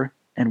daughter,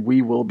 and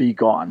we will be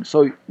gone."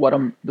 So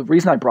the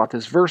reason I brought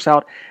this verse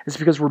out is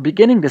because we're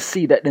beginning to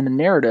see that in the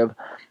narrative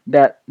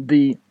that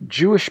the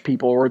Jewish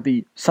people, or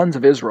the sons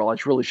of Israel, I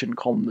really shouldn't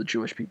call them the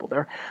Jewish people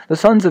there, the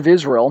sons of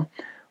Israel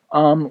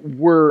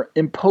were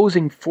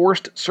imposing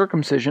forced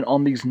circumcision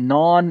on these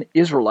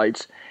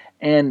non-Israelites.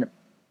 And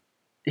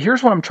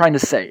here's what I'm trying to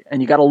say,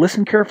 and you got to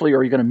listen carefully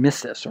or you're going to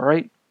miss this, all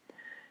right?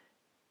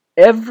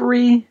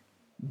 Every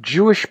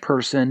Jewish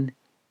person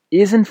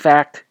is in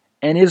fact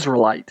an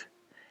Israelite.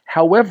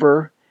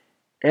 However,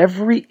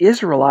 every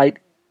Israelite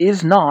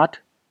is not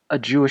a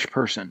Jewish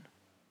person.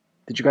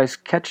 Did you guys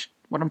catch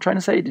what I'm trying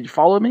to say? Did you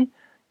follow me?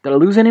 Did I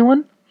lose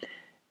anyone?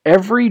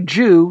 Every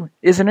Jew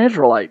is an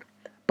Israelite,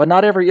 but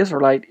not every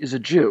Israelite is a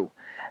Jew.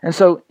 And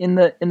so in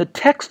the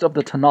text of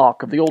the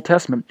Tanakh, of the Old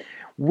Testament,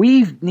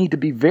 we need to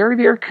be very,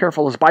 very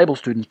careful as Bible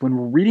students when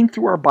we're reading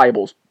through our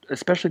Bibles,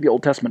 especially the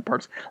Old Testament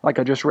parts, like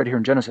I just read here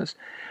in Genesis.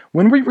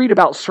 When we read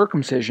about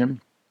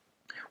circumcision,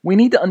 we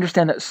need to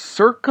understand that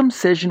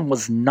circumcision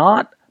was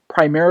not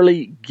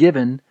primarily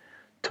given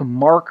to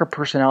mark a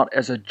person out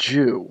as a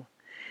Jew.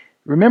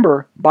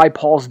 Remember, by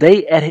Paul's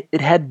day, it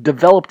had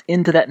developed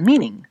into that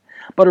meaning.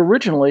 But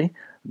originally,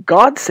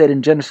 God said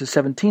in Genesis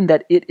 17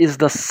 that it is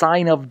the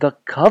sign of the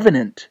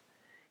covenant.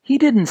 He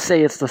didn't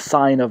say it's the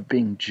sign of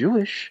being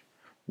Jewish,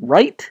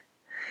 right?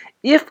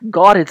 If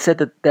God had said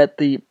that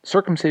the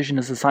circumcision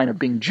is the sign of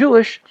being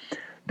Jewish,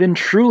 then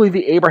truly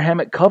the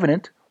Abrahamic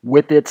covenant,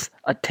 with its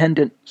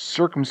attendant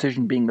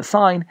circumcision being the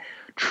sign,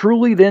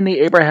 truly then the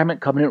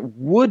Abrahamic covenant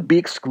would be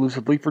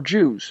exclusively for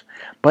Jews.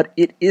 But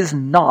it is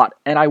not,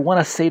 and I want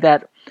to say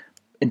that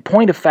in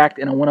point of fact,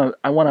 and I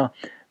want to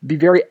be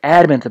very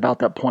adamant about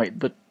that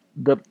point.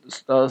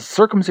 The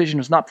circumcision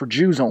is not for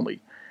Jews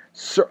only.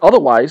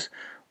 Otherwise,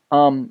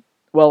 I'm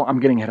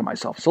getting ahead of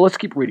myself. So let's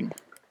keep reading.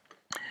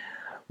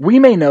 We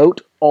may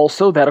note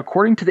also that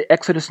according to the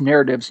Exodus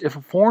narratives, if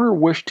a foreigner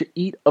wished to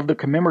eat of the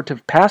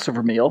commemorative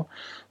Passover meal,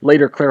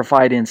 later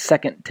clarified in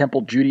Second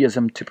Temple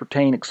Judaism to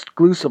pertain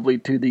exclusively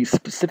to the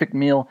specific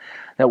meal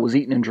that was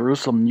eaten in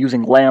Jerusalem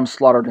using lambs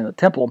slaughtered in the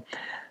temple,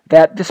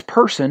 that this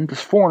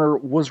foreigner,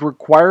 was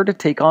required to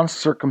take on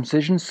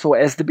circumcision so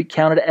as to be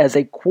counted as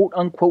a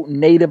quote-unquote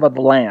native of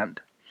the land.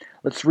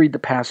 Let's read the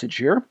passage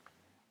here.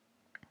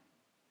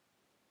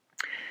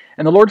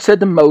 And the Lord said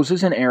to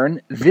Moses and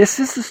Aaron, "This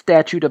is the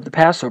statute of the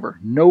Passover.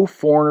 No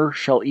foreigner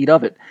shall eat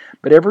of it,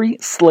 but every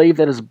slave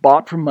that is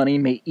bought for money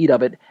may eat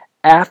of it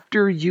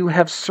after you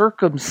have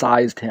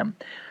circumcised him.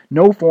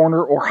 No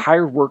foreigner or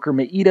hired worker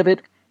may eat of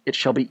it. It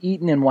shall be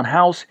eaten in one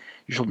house.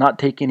 You shall not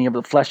take any of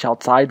the flesh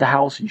outside the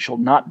house. You shall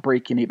not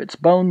break any of its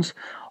bones.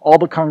 All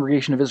the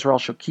congregation of Israel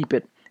shall keep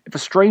it. If a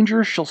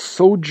stranger shall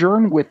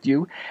sojourn with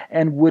you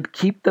and would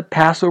keep the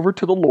Passover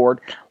to the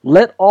Lord,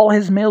 let all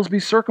his males be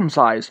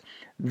circumcised.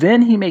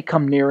 Then he may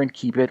come near and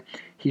keep it.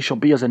 He shall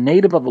be as a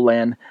native of the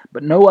land,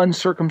 but no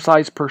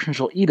uncircumcised person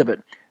shall eat of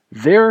it.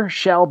 There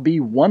shall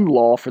be one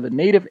law for the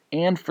native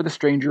and for the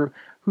stranger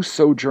who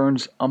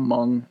sojourns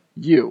among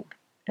you."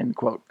 End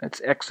quote.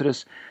 That's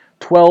Exodus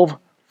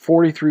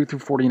 12:43 through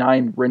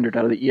 49, rendered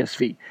out of the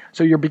ESV.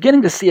 So you're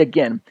beginning to see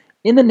again,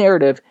 in the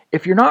narrative,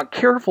 if you're not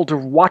careful to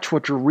watch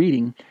what you're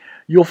reading,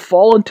 you'll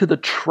fall into the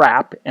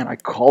trap, and I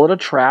call it a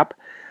trap,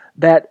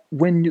 that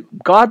when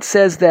God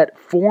says that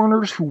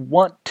foreigners who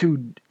want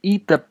to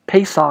eat the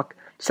Pesach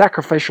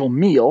sacrificial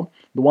meal,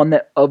 the one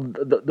that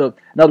in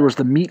other words,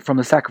 the meat from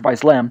the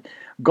sacrificed lamb,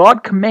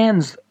 God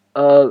commands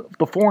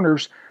the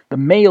foreigners, the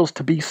males,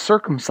 to be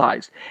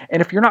circumcised.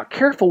 And if you're not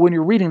careful when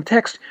you're reading the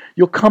text,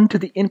 you'll come to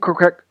the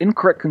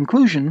incorrect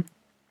conclusion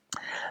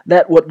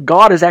that what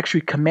God is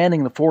actually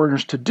commanding the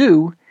foreigners to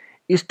do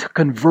is to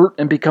convert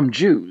and become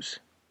Jews.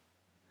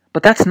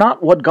 But that's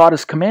not what God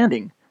is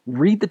commanding.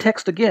 Read the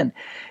text again.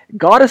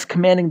 God is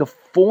commanding the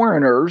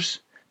foreigners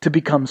to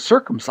become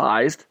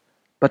circumcised,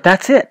 but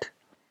that's it.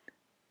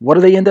 What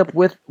do they end up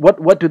with?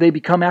 What do they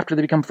become after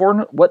they become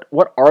foreigner?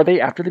 What are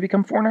they after they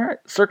become foreigner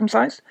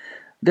circumcised?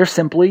 They're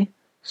simply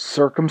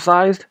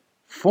circumcised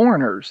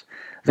foreigners.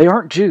 They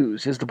aren't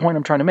Jews, is the point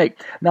I'm trying to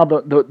make. Now,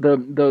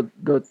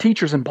 the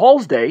teachers in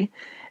Paul's day,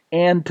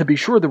 and to be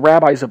sure the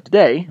rabbis of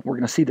today, we're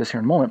going to see this here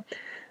in a moment,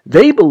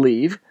 they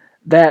believe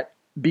that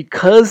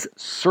because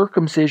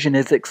circumcision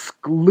is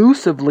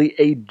exclusively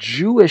a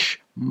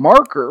Jewish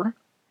marker,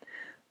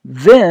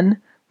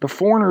 then the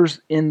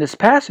foreigners in this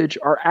passage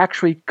are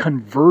actually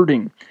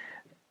converting.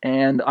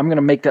 And I'm going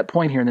to make that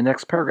point here in the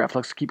next paragraph.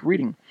 Let's keep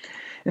reading.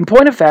 In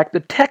point of fact, the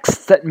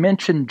texts that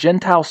mention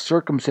Gentile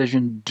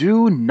circumcision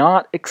do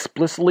not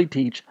explicitly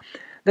teach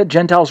that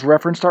Gentiles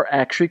referenced are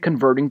actually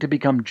converting to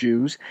become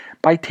Jews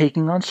by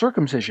taking on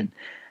circumcision.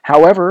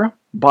 However,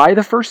 by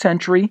the first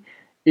century,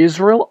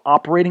 Israel,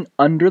 operating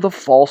under the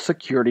false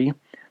security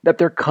that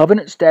their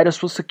covenant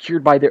status was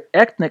secured by their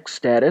ethnic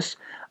status,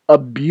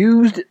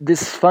 abused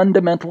this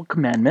fundamental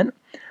commandment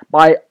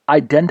by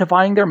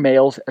identifying their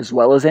males, as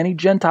well as any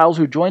Gentiles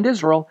who joined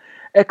Israel,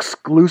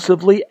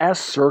 exclusively as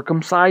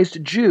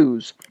circumcised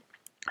Jews.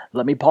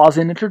 Let me pause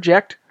and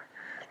interject.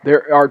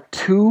 There are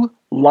two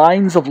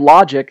lines of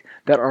logic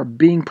that are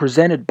being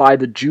presented by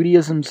the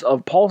Judaisms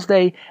of Paul's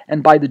day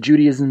and by the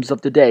Judaisms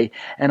of today.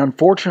 And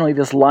unfortunately,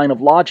 this line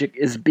of logic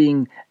is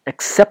being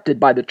accepted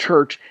by the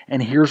church,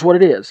 and here's what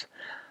it is.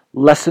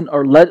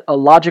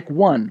 Logic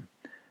 1.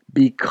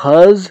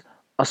 Because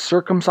a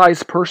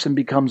circumcised person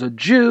becomes a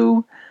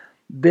Jew,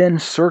 then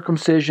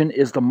circumcision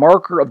is the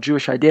marker of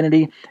Jewish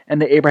identity,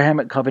 and the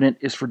Abrahamic covenant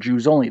is for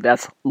Jews only.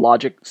 That's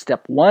logic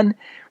step 1,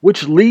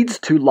 which leads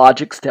to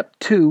logic step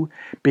 2,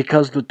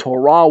 because the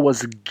Torah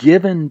was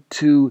given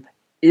to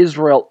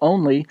Israel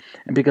only,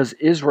 and because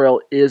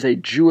Israel is a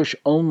Jewish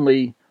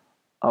only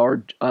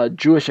or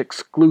Jewish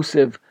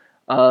exclusive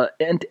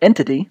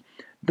entity,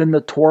 then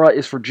the Torah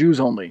is for Jews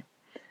only.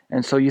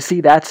 And so you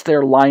see, that's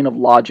their line of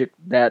logic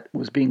that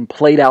was being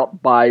played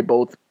out by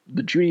both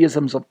the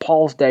Judaisms of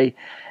Paul's day,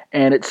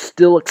 and it's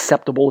still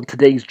acceptable in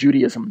today's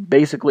Judaism.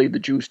 Basically, the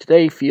Jews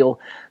today feel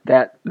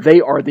that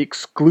they are the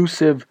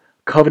exclusive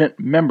covenant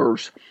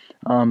members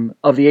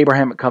of the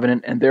Abrahamic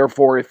covenant, and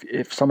therefore,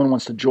 if someone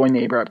wants to join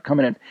the Abrahamic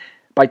covenant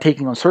by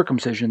taking on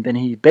circumcision, then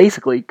he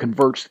basically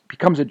converts,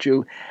 becomes a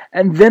Jew,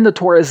 and then the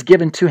Torah is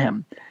given to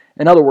him.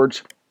 In other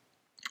words,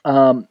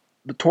 the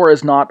Torah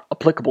is not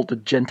applicable to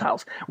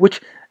Gentiles,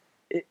 which,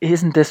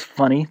 isn't this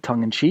funny,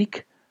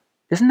 tongue-in-cheek?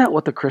 Isn't that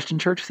what the Christian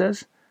church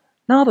says?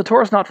 No, the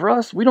Torah's not for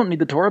us. We don't need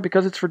the Torah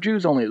because it's for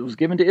Jews only. It was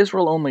given to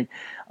Israel only.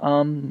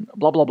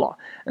 Blah blah blah.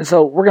 And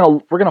so we're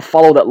gonna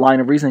follow that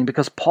line of reasoning,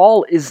 because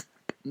Paul is.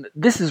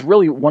 This is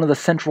really one of the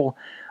central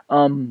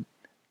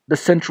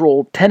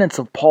tenets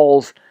of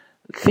Paul's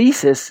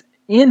thesis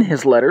in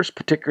his letters,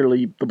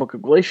 particularly the book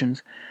of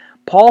Galatians.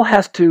 Paul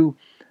has to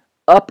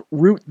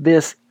uproot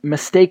this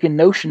mistaken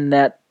notion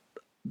that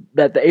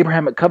the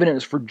Abrahamic covenant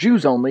is for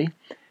Jews only,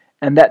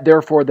 and that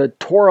therefore the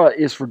Torah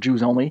is for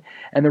Jews only.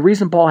 And the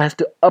reason Paul has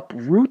to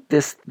uproot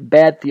this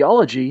bad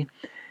theology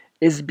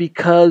is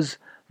because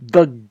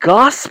the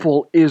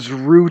gospel is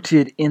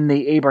rooted in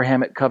the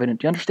Abrahamic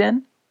covenant. Do you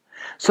understand?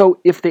 So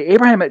if the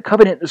Abrahamic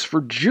covenant is for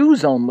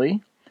Jews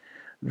only,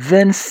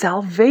 then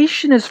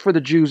salvation is for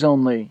the Jews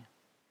only.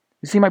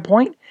 You see my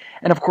point?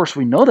 And of course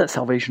we know that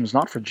salvation is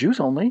not for Jews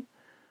only.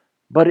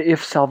 But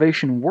if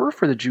salvation were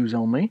for the Jews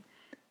only,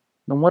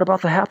 then what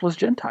about the hapless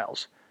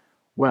Gentiles?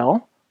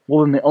 Well,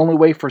 then the only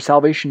way for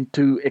salvation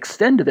to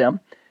extend to them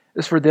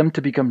is for them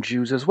to become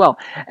Jews as well.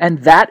 And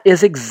that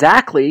is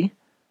exactly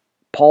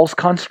Paul's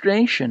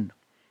consternation.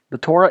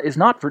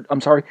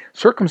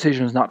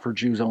 Circumcision is not for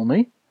Jews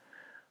only.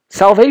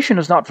 Salvation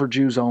is not for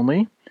Jews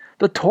only.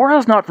 The Torah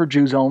is not for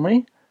Jews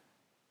only.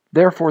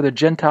 Therefore, the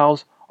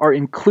Gentiles are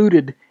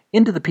included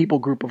into the people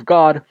group of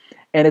God,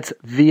 and it's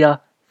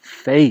via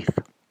faith.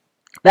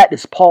 That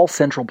is Paul's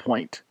central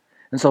point.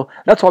 And so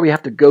that's why we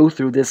have to go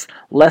through this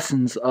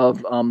lessons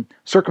of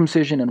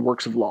circumcision and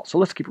works of law. So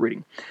let's keep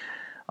reading.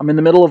 I'm in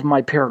the middle of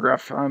my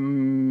paragraph.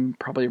 I'm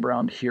probably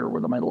around here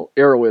where my little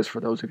arrow is for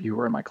those of you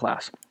who are in my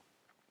class.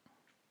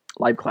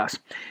 Live class.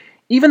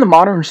 Even the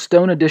modern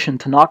Stone Edition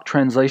Tanakh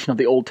translation of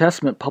the Old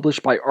Testament,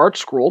 published by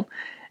ArtScroll,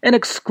 an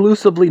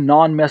exclusively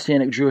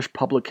non-Messianic Jewish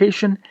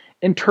publication,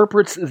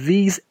 interprets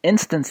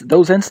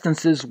those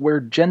instances where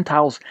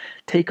Gentiles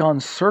take on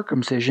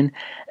circumcision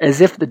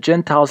as if the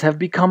Gentiles have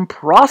become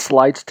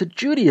proselytes to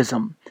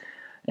Judaism.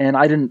 And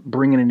I didn't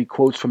bring in any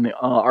quotes from the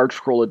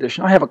ArtScroll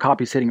edition. I have a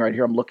copy sitting right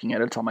here. I'm looking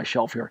at it. It's on my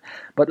shelf here.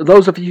 But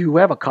those of you who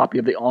have a copy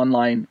of the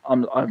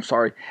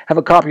have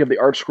a copy of the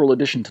ArtScroll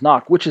edition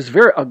Tanakh, which is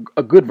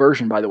a good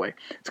version, by the way.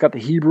 It's got the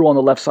Hebrew on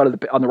the right side of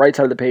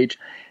the page,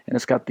 and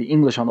it's got the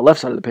English on the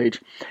left side of the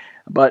page.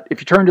 But if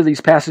you turn to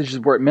these passages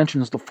where it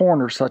mentions the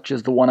foreigner, such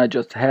as the one I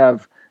just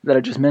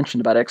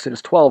mentioned about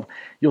Exodus 12,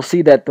 you'll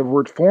see that the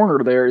word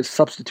foreigner there is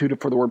substituted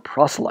for the word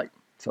proselyte.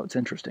 So it's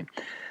interesting.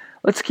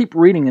 Let's keep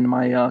reading in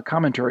my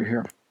commentary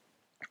here.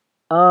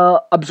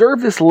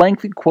 Observe this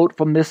lengthy quote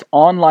from this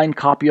online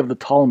copy of the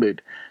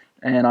Talmud.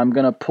 And I'm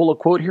going to pull a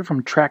quote here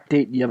from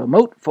Tractate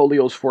Yevamot,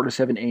 folios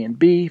 47a and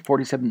b,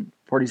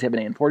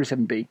 47a and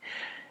 47b.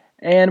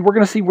 And we're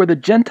going to see where the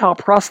Gentile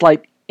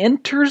proselyte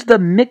enters the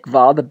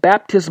mikvah, the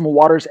baptismal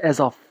waters,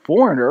 as a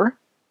foreigner,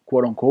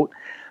 quote unquote,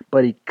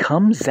 but he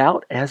comes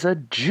out as a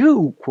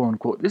Jew, quote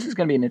unquote. This is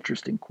going to be an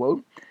interesting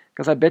quote,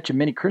 because I bet you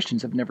many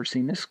Christians have never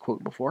seen this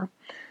quote before.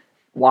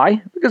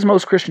 Why? Because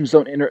most Christians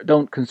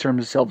don't concern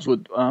themselves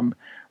with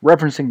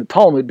referencing the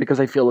Talmud, because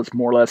they feel it's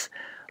more or less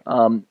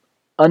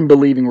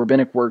unbelieving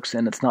rabbinic works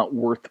and it's not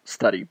worth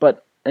study.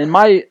 But in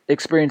my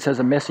experience as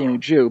a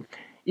Messianic Jew,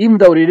 even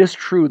though it is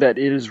true that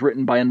it is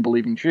written by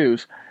unbelieving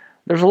Jews,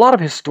 there's a lot of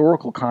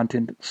historical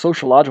content,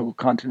 sociological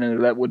content in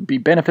there that would be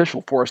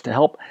beneficial for us to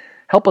help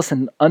us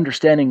in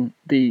understanding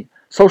the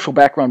social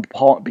background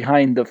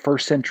behind the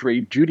first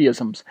century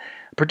Judaisms,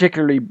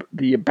 particularly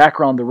the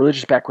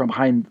religious background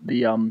behind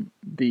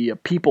the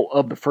people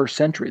of the first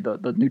century,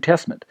 the New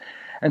Testament.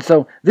 And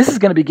so this is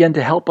going to begin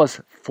to help us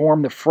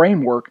form the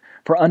framework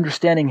for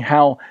understanding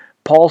how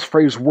Paul's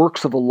phrase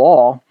works of the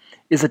law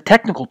is a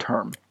technical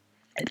term.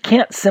 It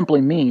can't simply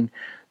mean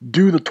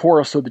do the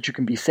Torah so that you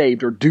can be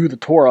saved, or do the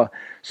Torah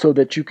so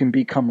that you can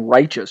become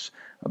righteous.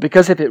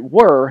 Because if it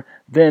were,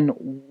 then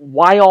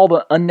why all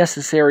the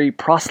unnecessary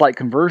proselyte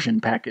conversion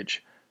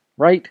package,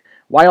 right?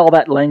 Why all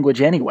that language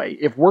anyway?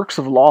 If works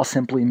of law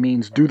simply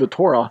means do the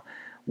Torah,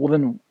 well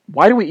then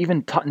why do we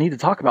even need to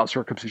talk about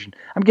circumcision?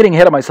 I'm getting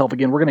ahead of myself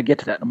again. We're going to get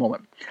to that in a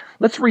moment.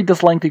 Let's read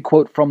this lengthy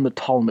quote from the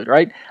Talmud,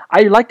 right?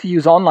 I like to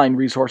use online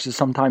resources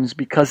sometimes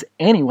because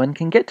anyone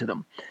can get to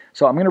them.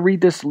 So I'm going to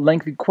read this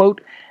lengthy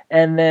quote,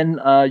 and then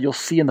you'll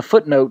see in the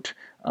footnote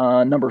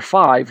number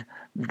 5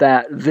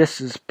 that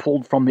this is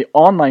pulled from the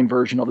online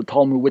version of the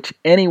Talmud, which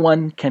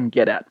anyone can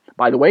get at.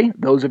 By the way,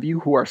 those of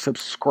you who are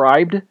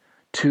subscribed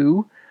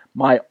to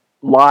my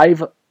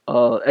live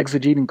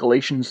Exegeting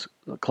Galatians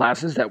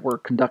classes that we're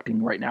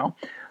conducting right now,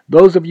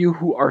 those of you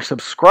who are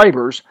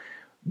subscribers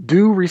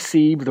do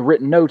receive the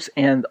written notes,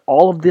 and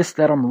all of this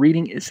that I'm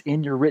reading is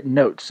in your written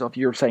notes. So if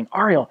you're saying,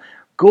 Ariel,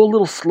 go a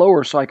little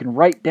slower so I can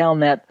write down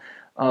that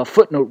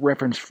footnote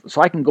reference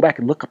so I can go back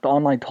and look up the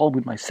online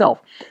Talmud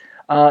myself.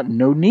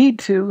 No need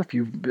to. If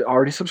you've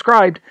already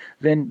subscribed,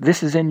 then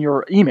this is in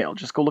your email.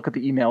 Just go look at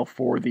the email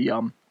for the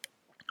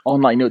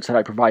online notes that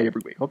I provide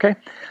every week. Okay?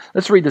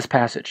 Let's read this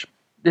passage.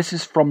 This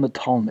is from the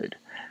Talmud.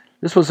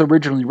 This was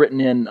originally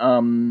written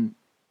in,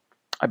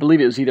 I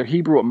believe it was either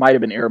Hebrew, it might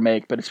have been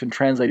Aramaic, but it's been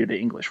translated to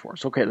English for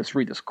us. Okay, let's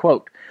read this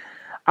quote.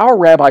 Our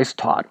rabbis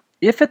taught,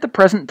 if at the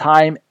present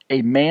time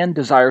a man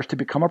desires to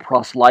become a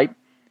proselyte,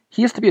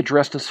 he is to be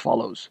addressed as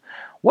follows.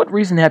 What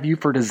reason have you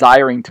for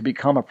desiring to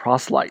become a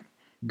proselyte?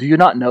 Do you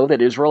not know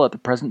that Israel at the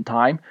present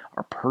time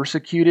are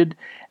persecuted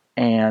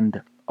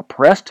and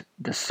oppressed,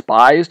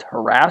 despised,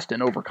 harassed,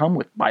 and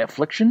overcome by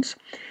afflictions?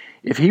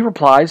 If he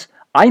replies,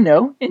 I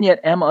know, and yet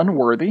am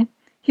unworthy,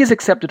 he is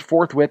accepted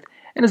forthwith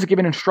and is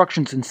given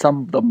instructions in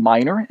some of the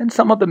minor and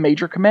some of the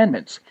major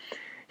commandments.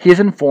 He is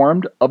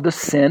informed of the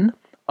sin,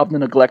 of the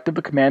neglect of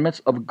the commandments,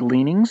 of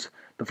gleanings,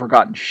 the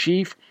forgotten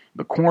sheaf,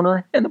 the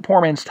corner, and the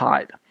poor man's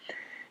tithe.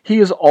 He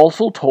is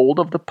also told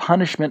of the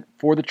punishment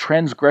for the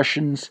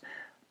transgression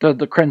of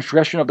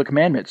the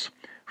commandments.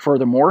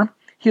 Furthermore,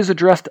 he is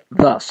addressed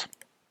thus.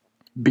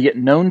 Be it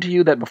known to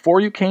you that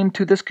before you came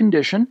to this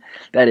condition,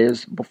 that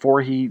is,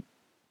 before he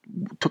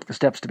took the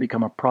steps to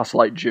become a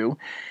proselyte Jew,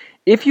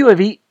 if you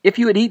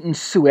had eaten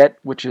suet,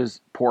 which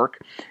is pork,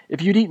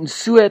 if you'd eaten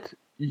suet,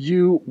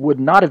 you would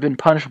not have been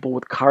punishable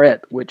with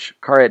karet, which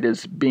karet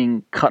is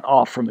being cut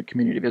off from the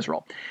community of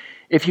Israel.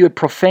 If you had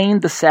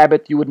profaned the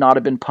Sabbath, you would not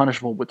have been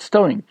punishable with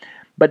stoning.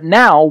 But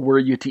now, were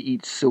you to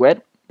eat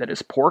suet, that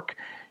is pork,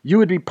 you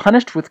would be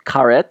punished with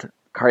kareth,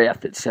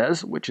 it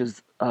says, which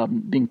is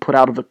being put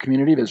out of the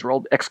community of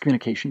Israel,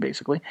 excommunication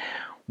basically.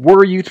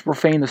 Were you to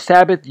profane the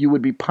Sabbath, you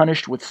would be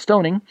punished with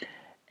stoning.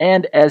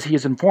 And as he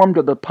is informed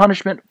of the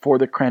punishment for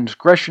the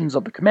transgressions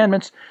of the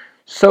commandments,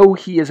 so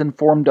he is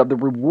informed of the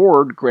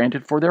reward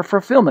granted for their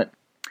fulfillment.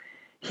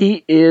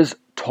 He is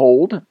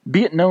told,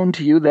 be it known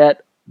to you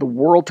that the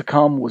world to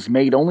come was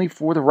made only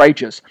for the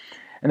righteous,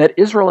 and that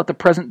Israel at the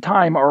present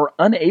time are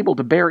unable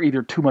to bear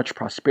either too much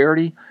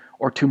prosperity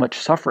or too much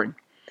suffering.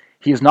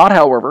 He is not,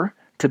 however,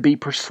 to be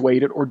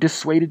persuaded or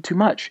dissuaded too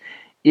much.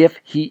 If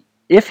he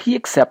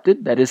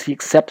accepted, that is, he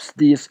accepts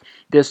this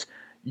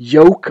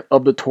yoke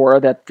of the Torah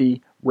that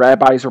the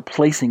rabbis are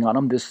placing on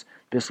him, this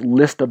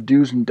list of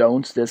do's and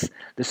don'ts, this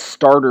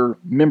starter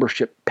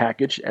membership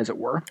package, as it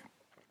were.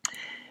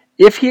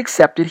 If he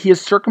accepted, he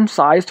is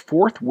circumcised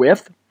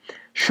forthwith.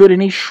 Should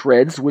any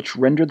shreds which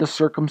render the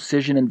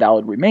circumcision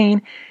invalid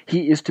remain,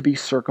 he is to be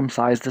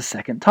circumcised a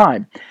second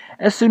time.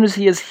 As soon as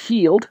he is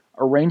healed,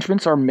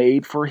 arrangements are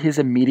made for his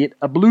immediate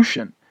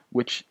ablution,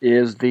 which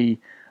is the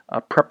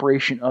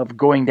preparation of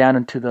going down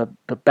into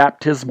the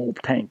baptismal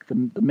tank, the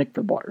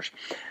mikveh waters.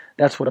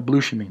 That's what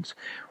ablution means.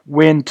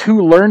 When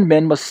two learned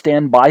men must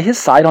stand by his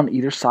side on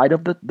either side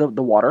of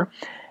the water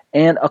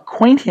and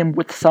acquaint him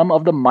with some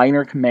of the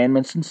minor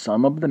commandments and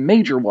some of the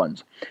major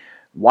ones.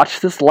 Watch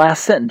this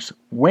last sentence.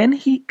 When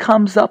he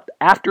comes up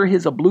after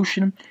his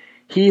ablution,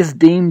 he is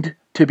deemed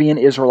to be an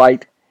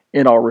Israelite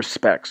in all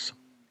respects.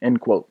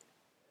 End quote.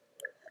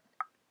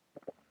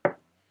 All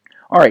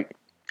right.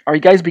 Are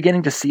you guys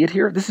beginning to see it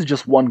here? This is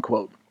just one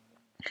quote.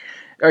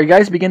 Are you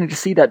guys beginning to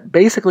see that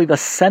basically the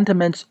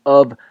sentiments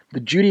of the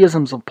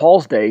Judaisms of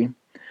Paul's day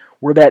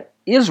were that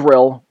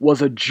Israel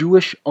was a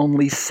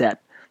Jewish-only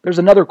set? There's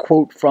another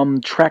quote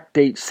from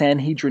Tractate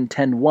Sanhedrin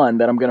 10:1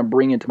 that I'm going to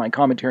bring into my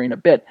commentary in a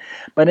bit.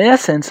 But in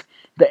essence,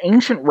 the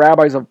ancient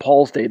rabbis of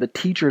Paul's day, the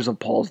teachers of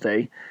Paul's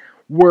day,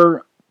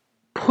 were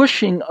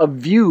pushing a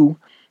view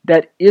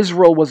that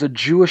Israel was a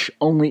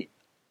Jewish-only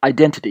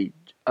identity,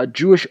 a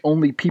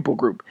Jewish-only people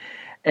group,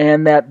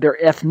 and that their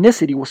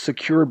ethnicity was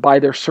secured by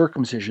their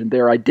circumcision,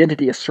 their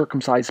identity as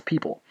circumcised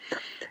people.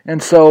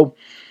 And so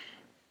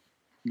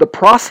the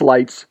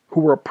proselytes who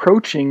were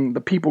approaching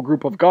the people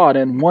group of God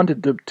and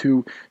wanted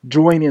to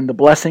join in the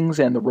blessings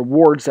and the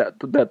rewards that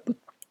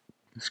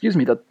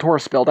the Torah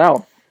spelled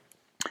out,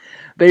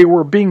 they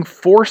were being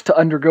forced to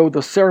undergo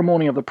the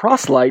ceremony of the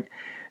proselyte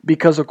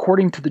because,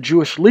 according to the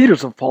Jewish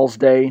leaders of Paul's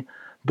day,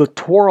 the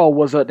Torah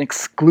was an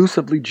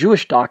exclusively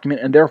Jewish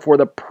document, and therefore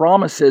the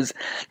promises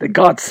that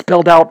God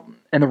spelled out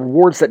and the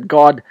rewards that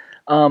God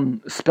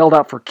spelled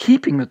out for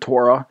keeping the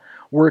Torah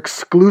were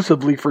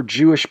exclusively for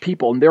Jewish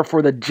people, and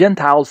therefore the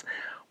Gentiles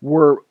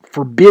were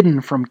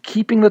forbidden from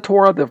keeping the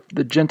Torah.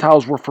 The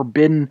Gentiles were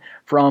forbidden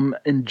from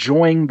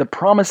enjoying the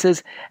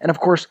promises, and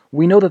of course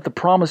we know that the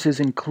promises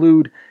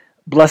include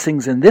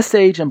blessings in this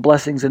age and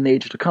blessings in the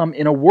age to come.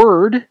 In a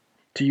word,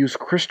 to use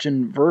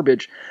Christian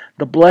verbiage,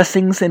 the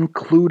blessings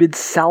included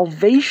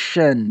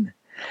salvation,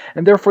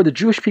 and therefore the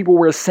Jewish people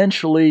were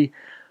essentially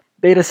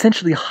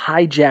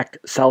hijacked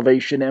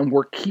salvation and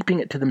were keeping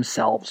it to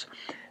themselves.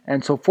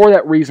 And so for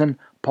that reason,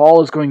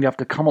 Paul is going to have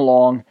to come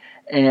along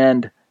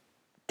and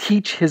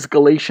teach his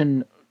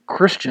Galatian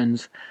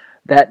Christians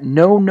that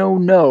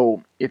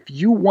no, if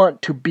you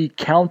want to be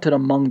counted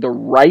among the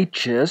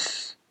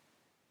righteous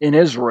in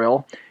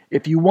Israel,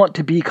 if you want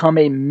to become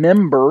a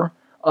member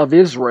of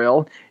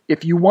Israel,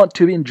 if you want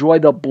to enjoy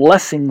the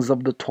blessings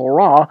of the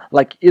Torah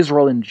like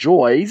Israel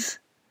enjoys,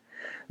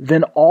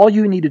 then all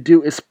you need to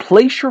do is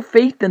place your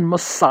faith in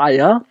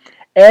Messiah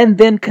and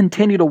then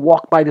continue to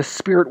walk by the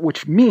Spirit,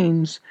 which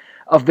means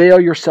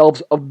avail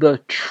yourselves of the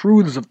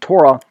truths of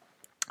Torah,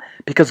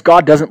 because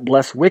God doesn't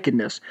bless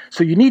wickedness.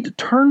 So you need to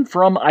turn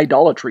from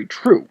idolatry,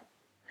 true.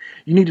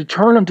 You need to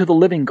turn unto the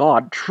living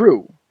God,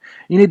 true.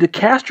 You need to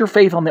cast your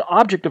faith on the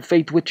object of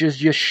faith, which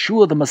is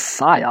Yeshua the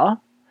Messiah.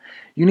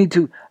 You need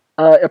to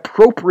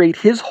appropriate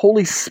His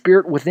Holy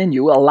Spirit within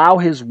you, allow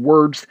His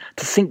words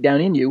to sink down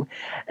in you,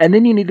 and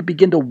then you need to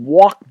begin to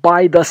walk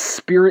by the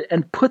Spirit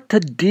and put to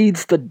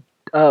death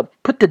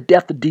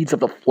the deeds of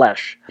the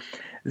flesh.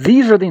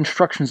 These are the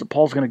instructions that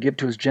Paul's going to give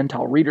to his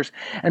Gentile readers.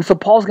 And so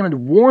Paul's going to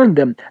warn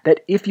them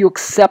that if you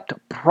accept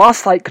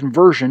proselyte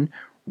conversion,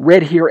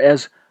 read here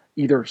as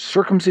either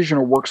circumcision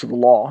or works of the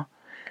law,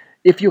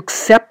 if you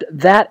accept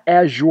that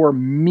as your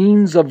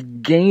means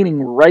of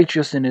gaining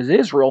righteousness in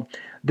Israel,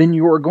 then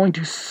you are going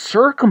to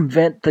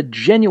circumvent the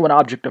genuine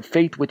object of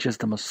faith, which is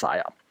the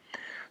Messiah.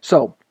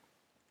 So,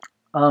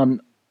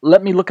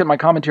 let me look at my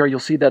commentary. You'll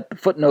see that the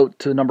footnote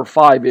to number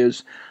 5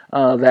 is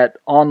that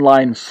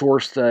online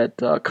source at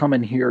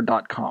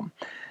comeinhere.com.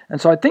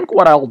 And so I think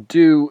what I'll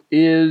do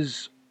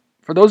is,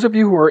 for those of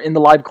you who are in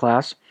the live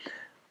class,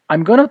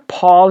 I'm going to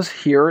pause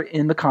here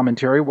in the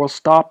commentary. We'll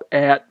stop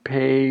at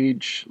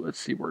page, let's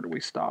see, where do we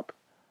stop?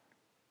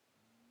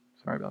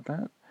 Sorry about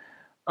that.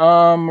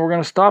 We're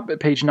going to stop at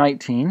page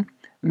 19.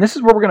 And this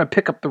is where we're going to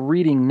pick up the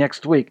reading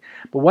next week.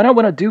 But what I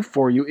want to do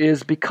for you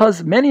is,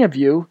 because many of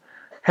you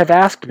have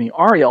asked me,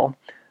 Ariel,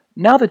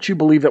 now that you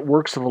believe that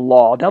works of the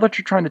law, now that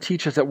you're trying to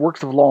teach us that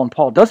works of the law in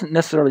Paul doesn't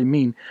necessarily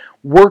mean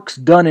works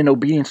done in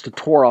obedience to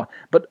Torah,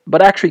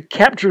 but actually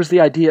captures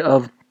the idea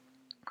of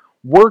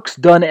works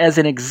done as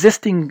an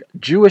existing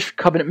Jewish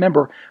covenant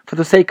member for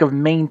the sake of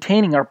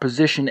maintaining our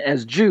position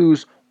as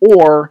Jews,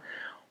 or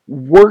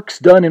works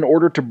done in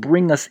order to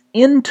bring us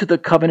into the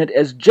covenant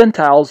as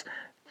Gentiles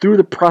through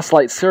the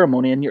proselyte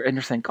ceremony. And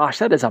you're saying, gosh,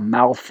 that is a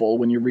mouthful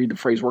when you read the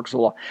phrase works of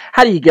the law.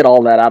 How do you get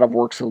all that out of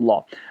works of the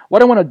law?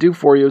 What I want to do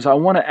for you is I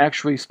want to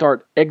actually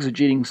start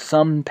exegeting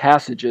some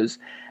passages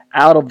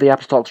out of the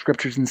apostolic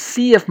scriptures and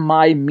see if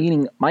my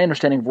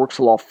understanding of works of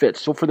the law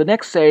fits. So for the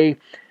next, say,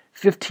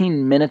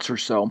 15 minutes or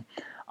so,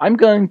 I'm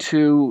going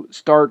to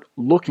start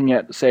looking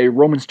at, say,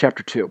 Romans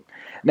chapter 2.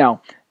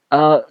 Now,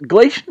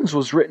 Galatians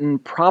was written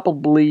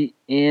probably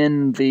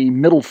in the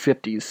middle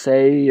 50s,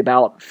 say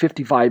about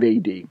 55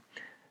 AD.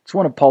 It's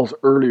one of Paul's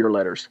earlier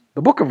letters.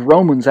 The book of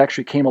Romans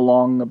actually came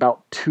along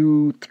about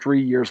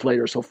 2-3 years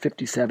later, so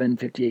 57,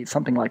 58,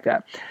 something like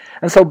that.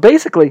 And so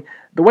basically,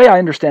 the way I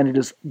understand it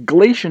is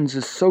Galatians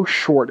is so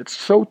short, it's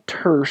so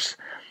terse,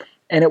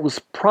 and it was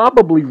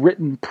probably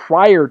written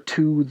prior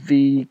to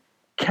the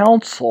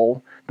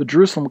council, the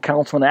Jerusalem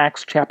Council in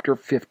Acts chapter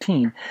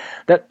 15,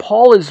 that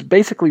Paul is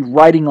basically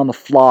writing on the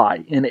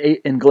fly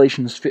in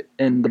Galatians,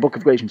 in the book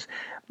of Galatians.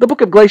 The book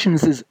of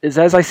Galatians is,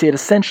 as I see it,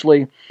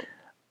 essentially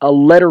a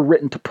letter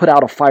written to put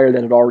out a fire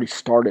that had already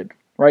started,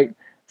 right?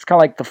 It's kind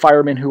of like the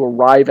firemen who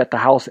arrive at the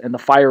house and the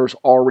fire is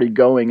already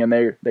going, and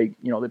they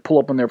pull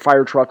up on their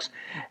fire trucks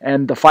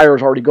and the fire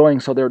is already going,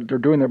 so they're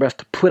doing their best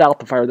to put out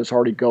the fire that's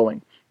already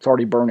going. It's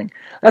already burning.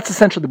 That's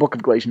essentially the book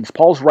of Galatians.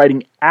 Paul's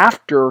writing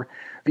after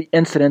the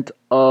incident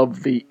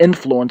of the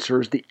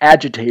influencers, the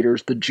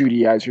agitators, the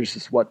Judaizers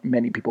is what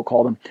many people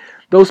call them.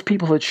 Those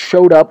people that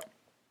showed up,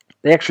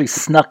 they actually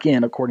snuck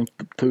in, according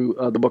to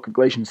the book of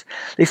Galatians.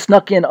 They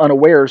snuck in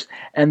unawares,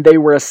 and they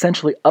were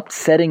essentially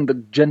upsetting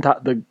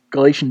the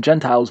Galatian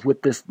Gentiles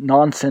with this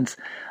nonsense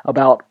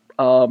about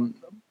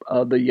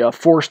the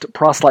forced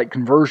proselyte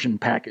conversion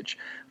package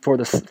for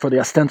the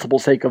ostensible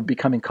sake of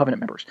becoming covenant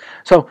members.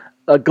 So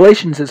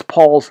Galatians is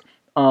Paul's.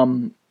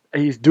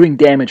 He's doing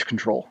damage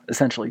control,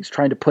 essentially. He's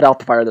trying to put out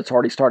the fire that's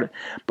already started.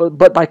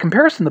 But by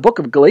comparison, the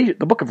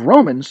book of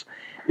Romans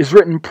is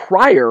written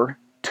prior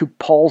to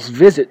Paul's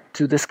visit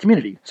to this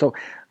community. So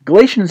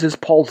Galatians is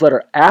Paul's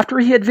letter after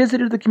he had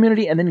visited the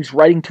community, and then he's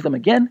writing to them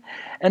again.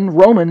 And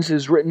Romans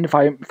is written, if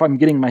I'm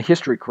getting my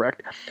history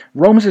correct,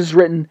 Romans is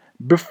written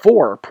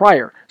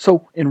prior.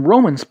 So in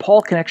Romans,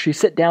 Paul can actually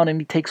sit down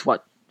and he takes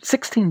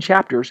 16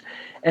 chapters,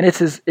 and it's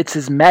his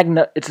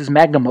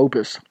magnum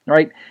opus,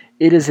 right?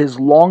 It is his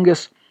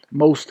longest,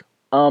 most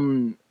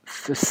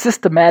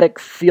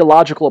systematic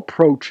theological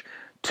approach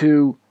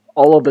to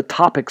all of the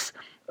topics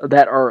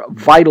that are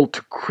vital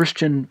to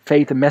Christian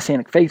faith and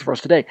Messianic faith for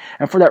us today.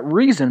 And for that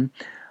reason,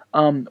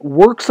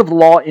 works of the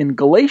law in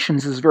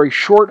Galatians is very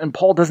short, and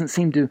Paul doesn't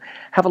seem to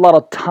have a lot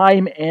of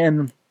time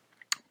and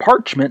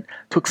parchment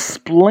to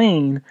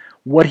explain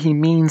what he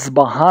means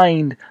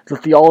behind the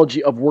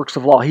theology of works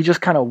of law. He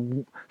just kind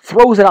of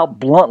throws it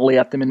out bluntly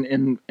at them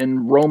in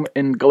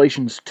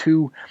Galatians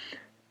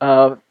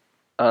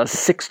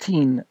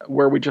 2:16,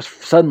 where we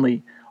just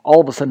all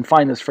of a sudden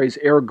find this phrase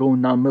ergo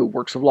namu,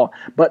 works of law.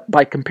 But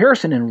by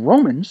comparison in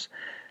Romans,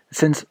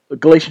 since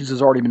Galatians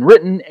has already been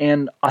written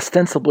and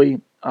ostensibly,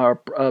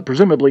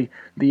 presumably,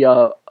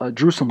 the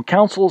Jerusalem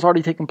Council has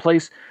already taken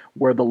place,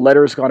 where the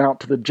letter has gone out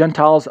to the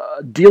Gentiles,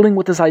 dealing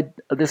with this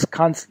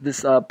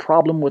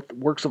problem with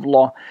works of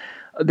law,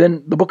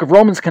 then the book of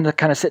Romans can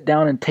kind of sit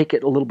down and take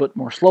it a little bit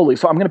more slowly.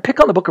 So I'm going to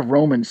pick on the book of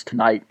Romans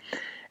tonight,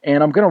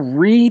 and I'm going to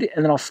read,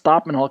 and then I'll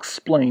stop and I'll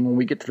explain when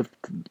we get to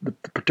the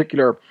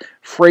particular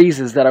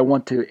phrases that I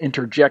want to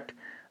interject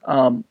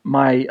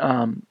my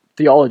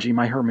theology,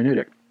 my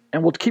hermeneutic.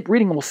 And we'll keep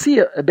reading, and we'll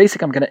see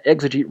basically I'm going to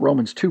exegete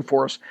Romans 2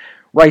 for us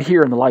right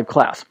here in the live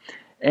class.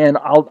 And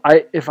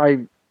if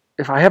I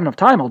have enough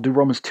time, I'll do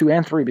Romans 2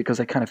 and 3 because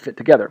they kind of fit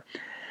together.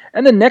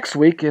 And then next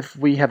week, if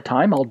we have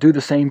time, I'll do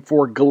the same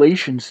for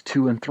Galatians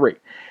 2 and 3.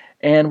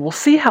 And we'll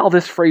see how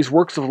this phrase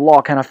works of the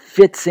law kind of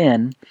fits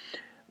in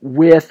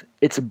with,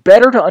 it's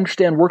better to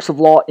understand works of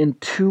law in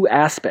two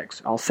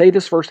aspects. I'll say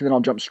this first, and then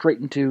I'll jump straight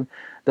into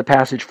the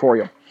passage for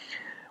you.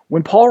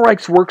 When Paul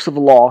writes works of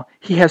the law,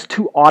 he has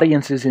two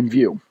audiences in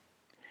view.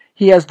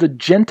 He has the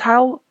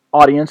Gentile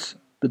audience,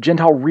 the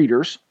Gentile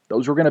readers,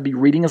 those who are going to be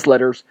reading his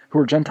letters, who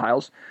are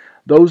Gentiles,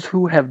 those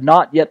who have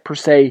not yet per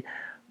se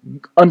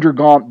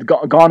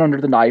gone under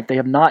the knife, they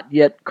have not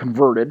yet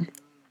converted,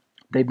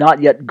 they've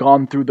not yet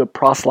gone through the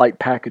proselyte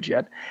package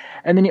yet.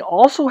 And then he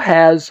also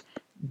has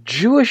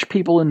Jewish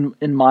people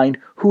in mind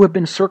who have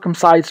been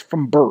circumcised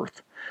from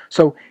birth.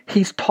 So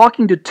he's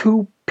talking to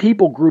two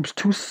people groups,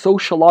 two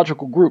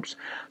sociological groups.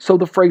 So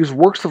the phrase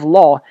works of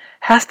law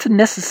has to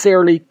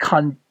necessarily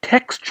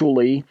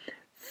contextually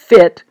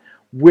fit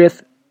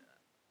with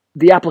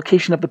the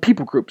application of the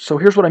people group. So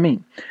here's what I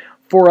mean.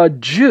 For a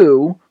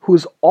Jew who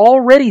is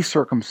already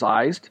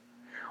circumcised,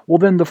 well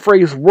then the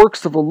phrase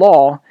works of the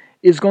law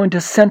is going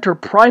to center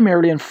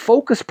primarily and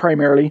focus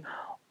primarily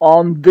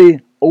on the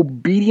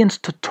obedience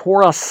to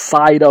Torah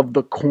side of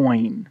the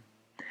coin.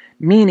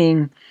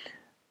 Meaning,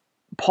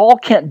 Paul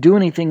can't do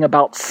anything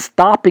about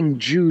stopping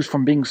Jews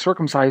from being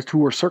circumcised who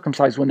were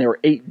circumcised when they were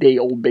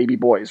 8-day-old baby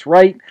boys,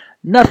 right?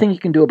 Nothing he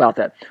can do about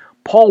that.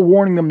 Paul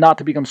warning them not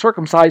to become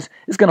circumcised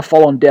is going to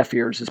fall on deaf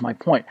ears, is my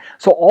point.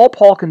 So all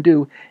Paul can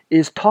do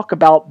is talk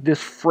about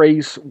this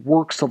phrase,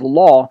 works of the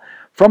law,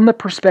 from the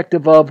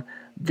perspective of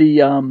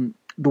the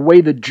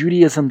way the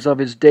Judaisms of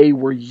his day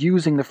were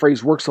using the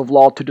phrase works of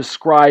law to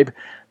describe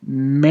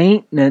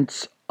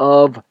maintenance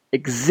of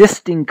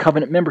existing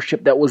covenant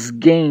membership that was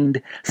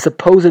gained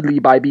supposedly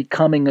by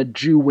becoming a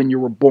Jew when you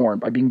were born,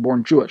 by being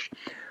born Jewish.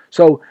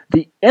 So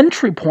the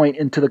entry point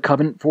into the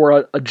covenant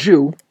for a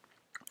Jew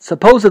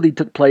supposedly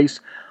took place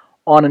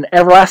on an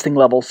everlasting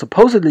level,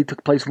 supposedly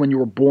took place when you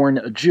were born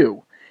a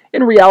Jew.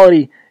 In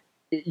reality,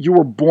 you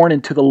were born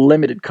into the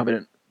limited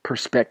covenant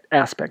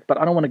aspect, but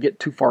I don't want to get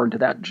too far into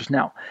that just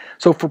now.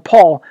 So for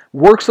Paul,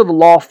 works of the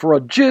law for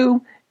a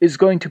Jew is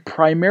going to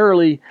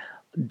primarily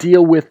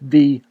deal with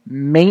the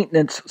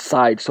maintenance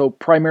side. So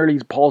primarily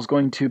Paul's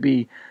going to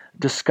be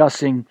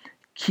discussing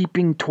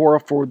keeping Torah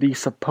for the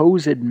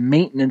supposed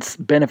maintenance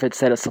benefits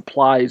that it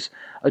supplies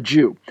a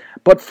Jew.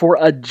 But for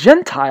a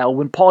Gentile,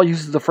 when Paul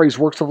uses the phrase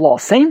works of law,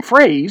 same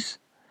phrase,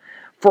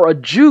 for a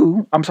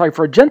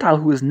Gentile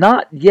who has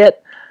not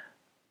yet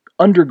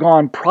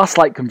undergone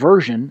proselyte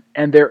conversion,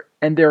 and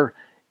they're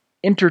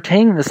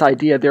entertaining this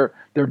idea,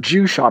 they're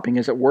Jew shopping,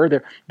 as it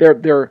were.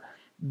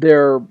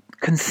 They're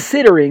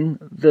considering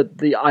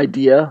the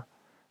idea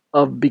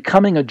of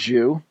becoming a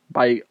Jew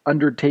by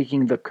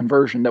undertaking the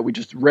conversion that we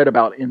just read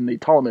about in the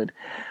Talmud.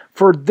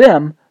 For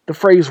them, the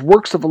phrase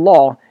works of the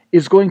law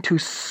is going to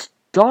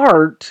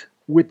start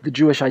with the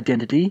Jewish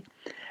identity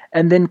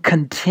and then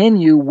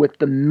continue with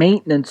the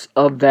maintenance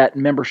of that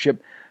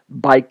membership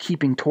by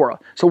keeping Torah.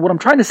 So what I'm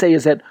trying to say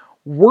is that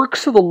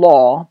works of the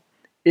law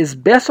is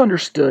best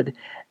understood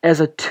as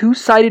a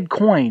two-sided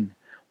coin.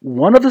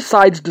 One of the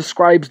sides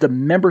describes the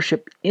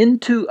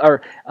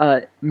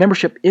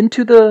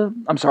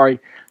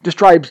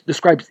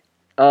describes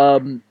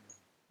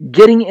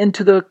getting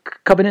into the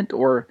covenant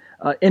or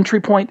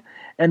entry point,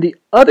 and the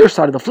other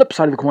side, of the flip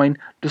side of the coin,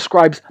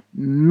 describes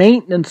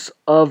maintenance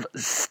of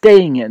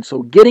staying in.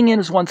 So getting in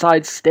is one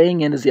side,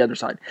 staying in is the other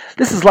side.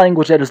 This is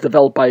language that is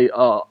developed by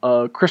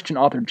Christian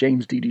author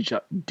James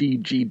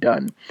D.G.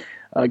 Dunn.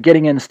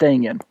 Getting in,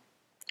 staying in.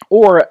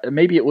 Or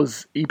maybe it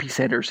was E.P.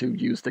 Sanders who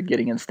used the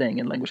getting and staying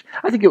in language.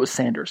 I think it was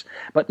Sanders.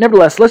 But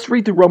nevertheless, let's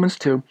read through Romans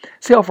 2,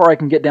 see how far I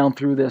can get down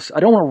through this. I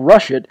don't want to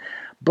rush it,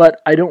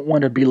 but I don't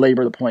want to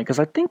belabor the point, because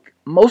I think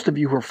most of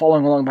you who are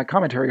following along my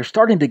commentary are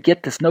starting to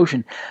get this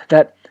notion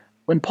that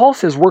when Paul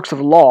says works of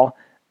the law,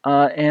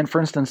 and for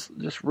instance,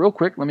 just real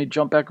quick, let me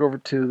jump back over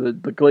to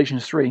the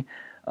Galatians 3.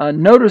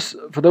 Notice,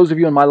 for those of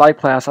you in my live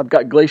class, I've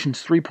got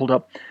Galatians 3 pulled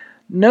up.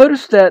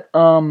 Notice that...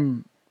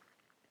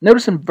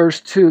 Notice in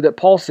verse 2 that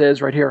Paul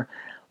says right here,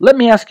 let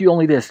me ask you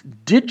only this.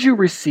 Did you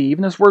receive,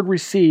 and this word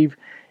receive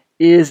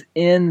is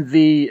in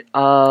the,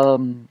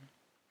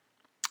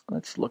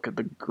 let's look at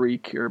the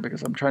Greek here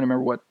because I'm trying to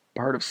remember what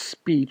part of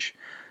speech.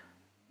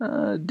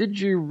 Did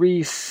you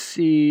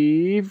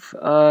receive,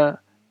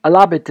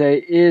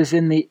 alabete is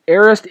in the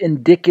aorist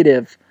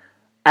indicative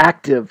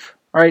active,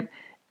 right?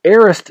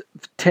 Aorist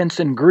tense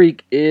in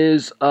Greek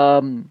is,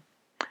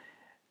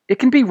 it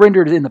can be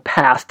rendered in the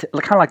past,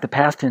 kind of like the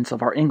past tense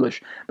of our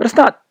English, but it's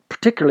not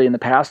particularly in the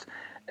past.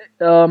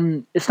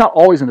 It's not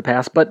always in the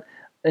past, but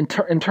in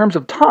terms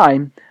of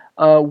time,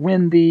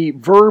 when the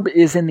verb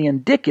is in the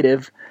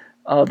indicative,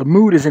 the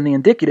mood is in the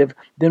indicative,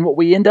 then what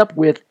we end up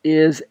with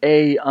is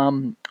a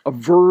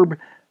verb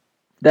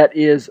that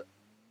is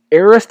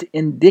aorist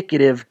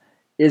indicative,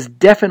 is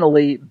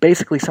definitely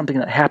basically something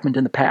that happened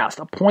in the past,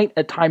 a point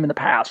at time in the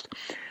past.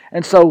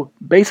 And so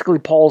basically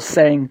Paul's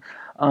saying,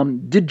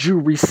 did you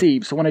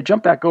receive? So when I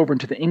jump back over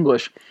into the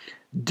English,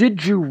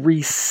 did you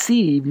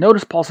receive,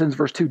 notice Paul says in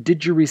verse 2,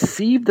 did you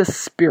receive the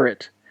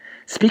Spirit?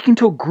 Speaking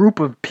to a group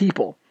of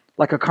people,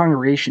 like a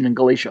congregation in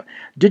Galatia.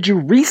 Did you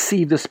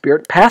receive the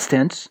Spirit, past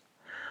tense,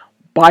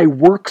 by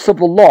works of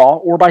the law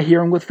or by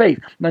hearing with faith?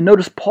 Now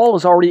notice Paul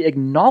is already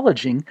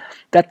acknowledging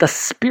that the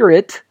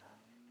Spirit,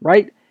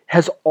 right,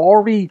 has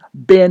already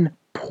been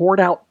poured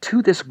out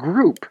to this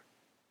group.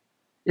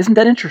 Isn't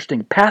that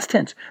interesting? Past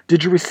tense.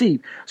 Did you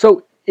receive?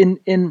 So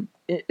in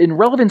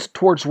relevance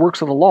towards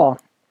works of the law,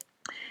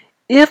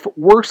 if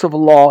works of the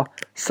law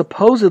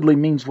supposedly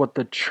means what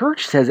the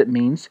church says it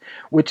means,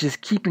 which is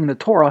keeping the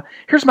Torah,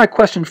 here's my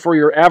question for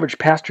your average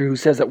pastor who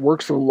says that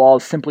works of the law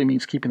simply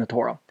means keeping the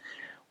Torah.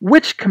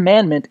 Which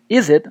commandment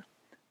is it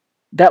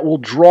that will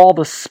draw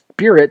the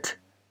Spirit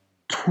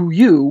to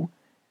you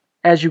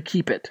as you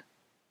keep it?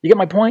 You get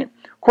my point?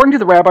 According to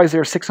the rabbis,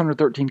 there are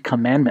 613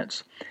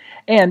 commandments.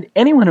 And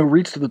anyone who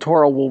reads through the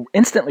Torah will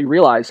instantly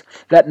realize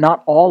that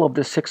not all of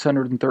the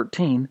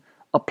 613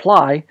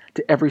 apply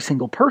to every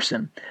single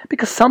person,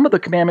 because some of the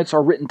commandments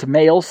are written to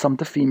males, some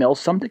to females,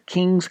 some to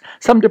kings,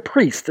 some to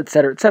priests,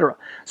 etc., etc.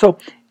 So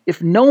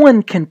if no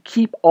one can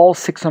keep all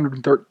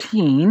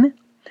 613,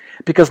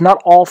 because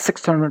not all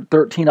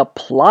 613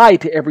 apply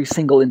to every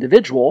single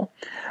individual,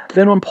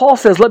 then when Paul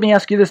says, let me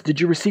ask you this, did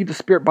you receive the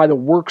Spirit by the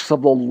works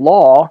of the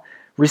law,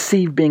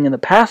 receive being in the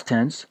past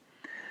tense,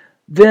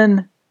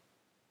 then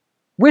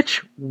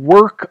which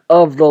work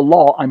of the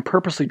law, I'm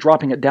purposely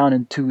dropping it down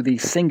into the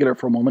singular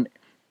for a moment,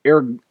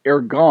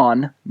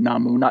 ergon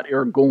namu, not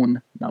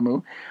ergon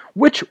namu,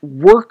 which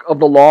work of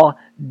the law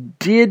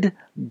did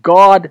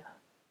God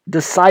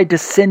decide to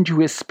send you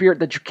His Spirit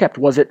that you kept?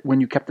 Was it when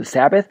you kept the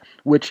Sabbath,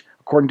 which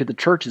according to the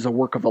church is a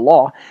work of the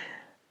law?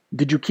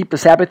 Did you keep the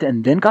Sabbath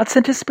and then God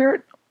sent His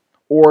Spirit?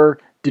 Or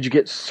did you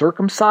get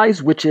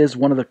circumcised, which is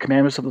one of the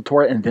commandments of the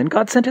Torah, and then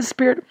God sent His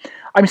Spirit?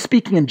 I'm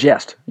speaking in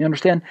jest, you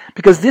understand?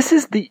 Because this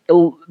is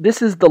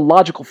the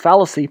logical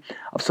fallacy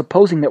of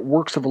supposing that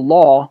works of the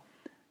law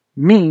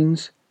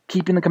means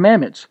keeping the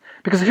commandments.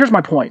 Because here's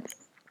my point.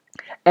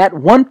 At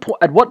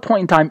what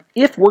point in time,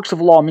 if works of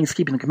the law means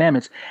keeping the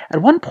commandments,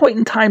 at one point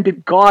in time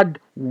did God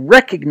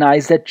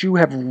recognize that you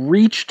have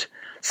reached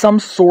some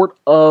sort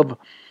of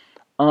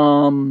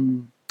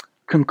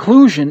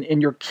conclusion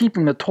in your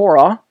keeping the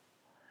Torah,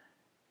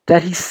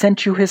 that He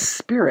sent you His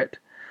Spirit?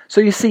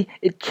 So you see,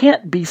 it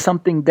can't be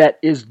something that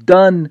is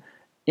done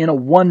in a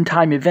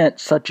one-time event,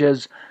 such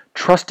as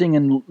trusting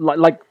in,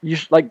 like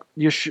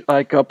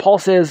Paul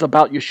says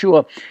about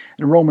Yeshua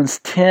in Romans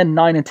 10,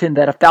 9 and 10,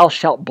 that if thou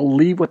shalt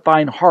believe with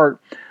thine heart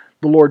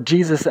the Lord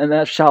Jesus, and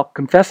thou shalt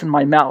confess with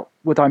thy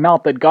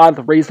mouth that God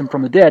hath raised Him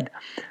from the dead,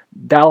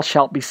 thou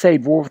shalt be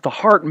saved. For with the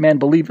heart man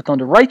believeth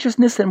unto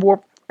righteousness, and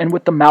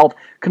with the mouth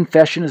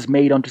confession is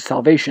made unto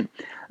salvation.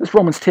 That's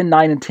Romans 10,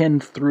 9 and 10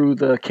 through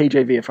the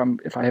KJV,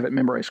 if I have it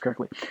memorized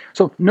correctly.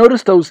 So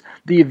notice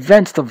the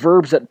events, the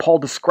verbs that Paul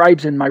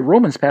describes in my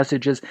Romans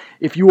passage is,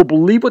 if you will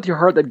believe with your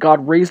heart that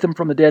God raised Him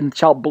from the dead, and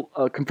shall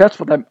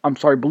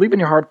believe in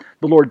your heart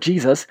the Lord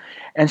Jesus,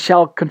 and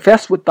shall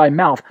confess with thy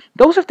mouth.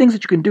 Those are things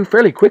that you can do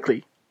fairly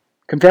quickly.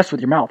 Confess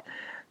with your mouth.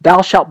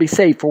 Thou shalt be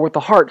saved, for with the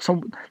heart.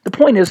 So the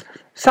point is,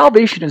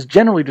 salvation is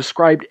generally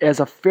described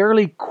as a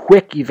fairly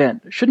quick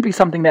event. It shouldn't be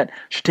something that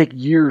should take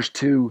years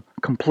to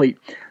complete.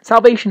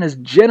 Salvation is,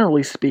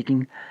 generally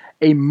speaking,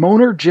 a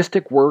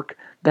monergistic work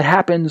that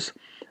happens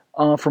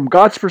from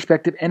God's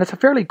perspective, and it's a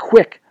fairly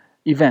quick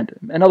event.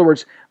 In other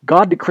words,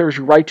 God declares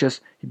you righteous,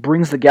 He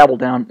brings the gavel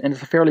down, and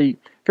it's a fairly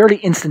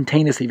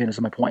instantaneous event,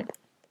 is my point.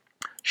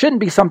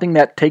 Shouldn't be something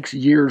that takes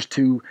years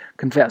to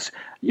confess.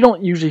 You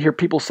don't usually hear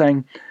people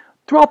saying,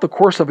 throughout the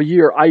course of a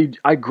year,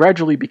 I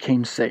gradually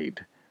became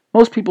saved.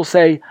 Most people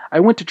say, I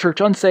went to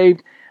church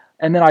unsaved,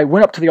 and then I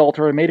went up to the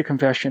altar, I made a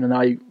confession, and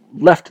I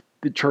left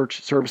the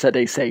church service that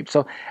day saved.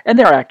 So, and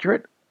they're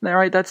accurate. All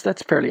right, that's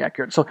fairly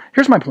accurate. So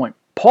here's my point.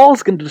 Paul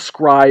is going to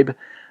describe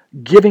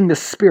giving the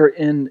Spirit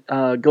in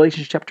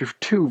Galatians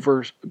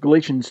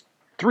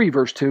 3,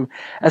 verse 2,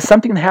 as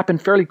something that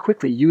happened fairly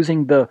quickly,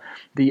 using the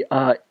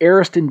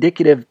aorist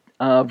indicative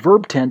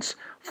verb tense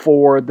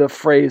for the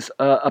phrase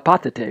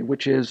apatete,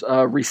 which is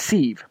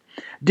receive.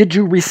 Did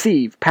you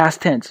receive?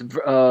 Past tense,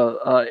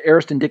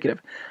 aorist indicative.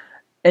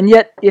 And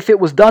yet, if it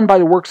was done by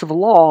the works of the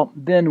law,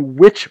 then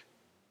which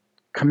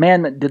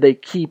commandment did they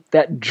keep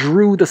that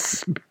drew the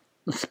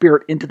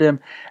Spirit into them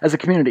as a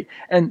community?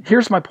 And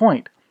here's my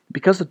point.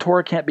 Because the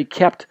Torah can't be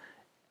kept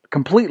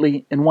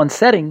completely in one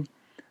setting,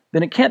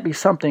 then it can't be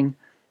something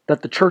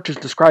that the church is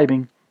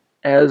describing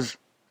as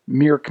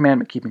mere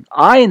commandment keeping.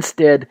 I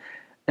instead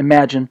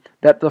imagine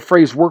that the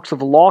phrase works of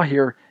the law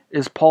here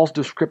is Paul's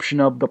description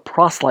of the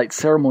proselyte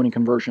ceremony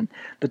conversion,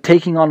 the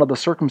taking on of the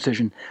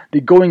circumcision,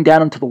 the going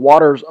down into the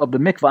waters of the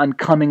mikvah and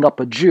coming up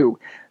a Jew.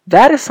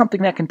 That is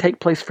something that can take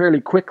place fairly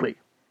quickly.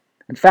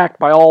 In fact,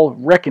 by all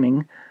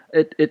reckoning,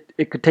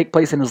 it could take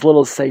place in as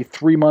little as, say,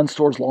 3 months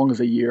or as long as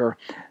a year,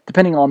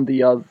 depending on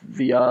the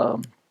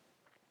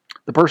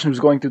person who's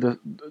going through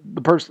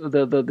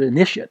the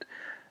initiate.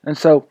 And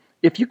so,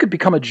 if you could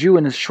become a Jew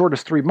in as short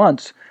as 3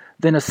 months,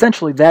 then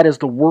essentially that is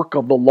the work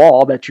of the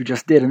law that you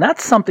just did. And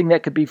that's something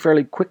that could be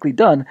fairly quickly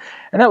done.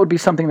 And that would be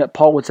something that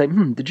Paul would say,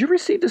 did you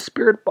receive the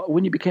Spirit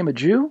when you became a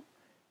Jew?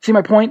 See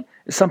my point?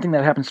 It's something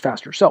that happens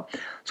faster. So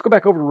let's go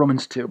back over to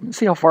Romans 2 and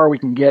see how far we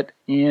can get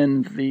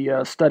in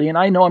the study. And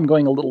I know I'm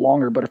going a little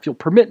longer, but if you'll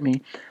permit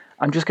me,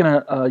 I'm just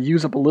going to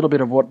use up a little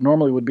bit of what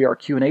normally would be our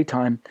Q&A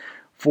time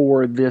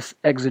for this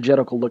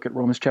exegetical look at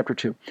Romans chapter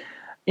 2.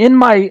 In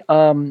my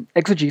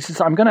exegesis,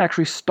 I'm going to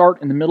actually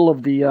start in the middle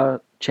of the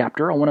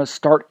chapter. I want to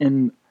start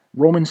in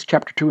Romans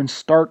chapter 2 and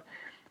start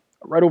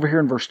right over here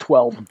in verse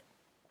 12.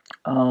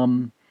 Let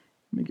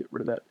me get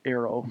rid of that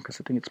arrow because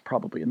I think it's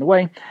probably in the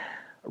way.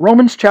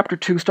 Romans chapter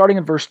 2, starting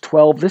in verse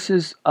 12. This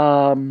is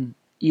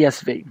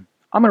ESV.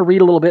 I'm going to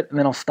read a little bit and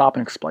then I'll stop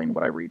and explain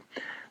what I read.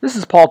 This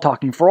is Paul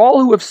talking. For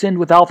all who have sinned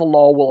without the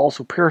law will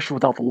also perish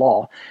without the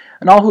law,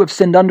 and all who have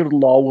sinned under the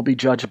law will be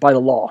judged by the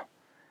law.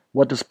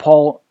 What does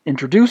Paul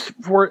introduce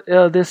for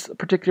this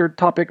particular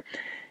topic?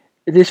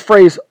 This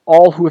phrase,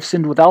 all who have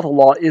sinned without the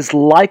law, is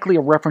likely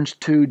a reference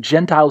to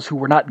Gentiles who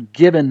were not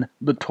given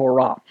the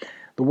Torah.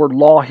 The word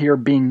law here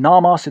being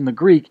nomos in the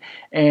Greek,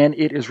 and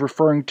it is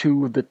referring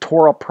to the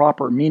Torah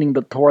proper, meaning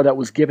the Torah that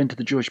was given to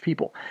the Jewish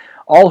people.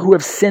 All who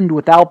have sinned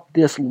without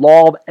this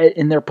law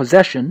in their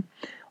possession,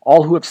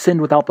 all who have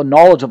sinned without the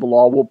knowledge of the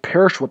law will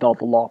perish without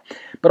the law.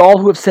 But all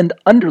who have sinned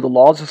under the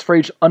law, this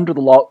phrase under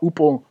the law,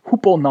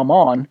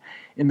 huponamon,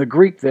 in the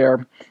Greek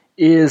there,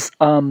 is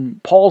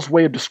Paul's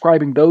way of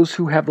describing those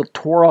who have the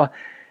Torah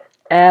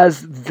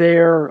as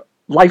their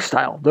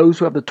lifestyle, those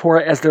who have the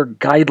Torah as their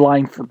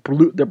guideline, for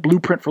their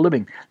blueprint for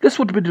living. This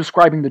would be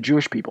describing the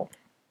Jewish people.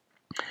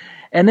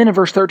 And then in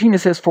verse 13 it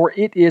says, for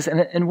it is,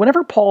 and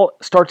whenever Paul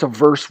starts a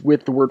verse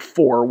with the word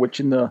for, which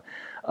in the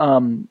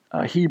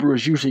Hebrew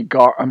is usually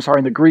gar,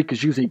 in the Greek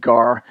is usually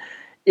gar,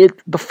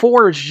 the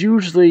for is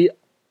usually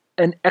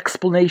an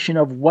explanation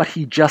of what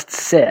he just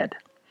said.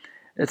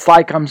 It's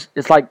like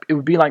it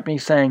would be like me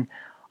saying,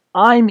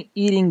 I'm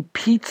eating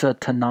pizza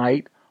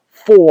tonight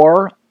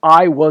for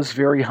I was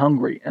very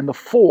hungry. And the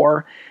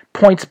for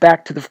points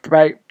back to the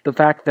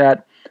fact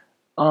that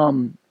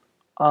I'm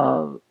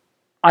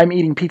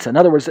eating pizza. In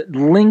other words, it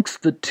links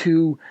the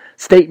two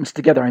statements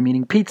together. I'm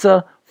eating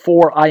pizza,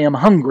 for I am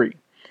hungry.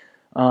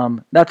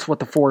 That's what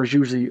the for is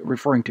usually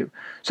referring to.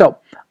 So,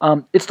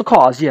 it's the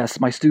cause. Yes,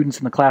 my students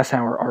in the class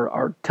now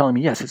are telling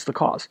me, yes, it's the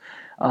cause.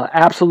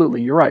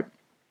 Absolutely, you're right.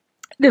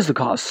 It is the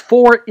cause.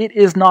 For it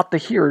is not the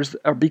hearers,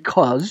 or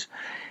because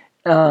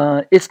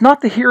it's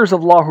not the hearers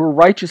of law who are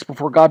righteous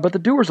before God, but the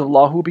doers of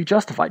law who will be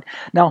justified.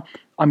 Now,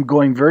 I'm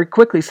going very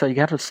quickly, so you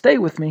have to stay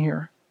with me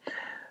here.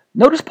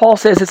 Notice Paul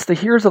says it's the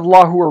hearers of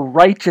law who are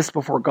righteous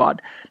before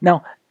God.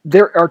 Now,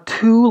 there are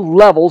two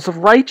levels of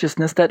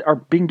righteousness that are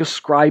being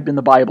described in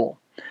the Bible.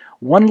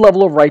 One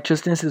level of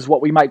righteousness is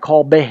what we might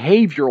call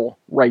behavioral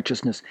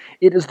righteousness.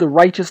 It is the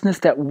righteousness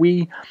that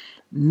we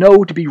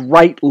know to be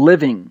right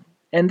living.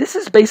 And this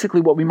is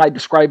basically what we might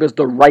describe as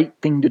the right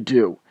thing to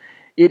do.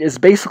 It is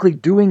basically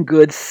doing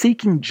good,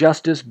 seeking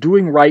justice,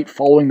 doing right,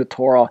 following the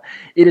Torah.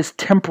 It is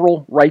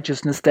temporal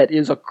righteousness that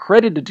is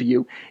accredited to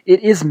you.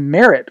 It is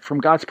merit from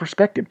God's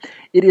perspective.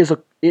 It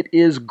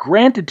is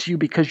granted to you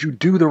because you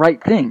do the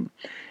right thing.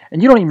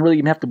 And you don't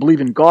even have to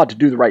believe in God to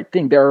do the right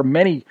thing. There are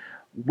many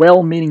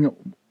well-meaning,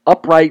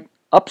 upright,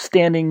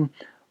 upstanding,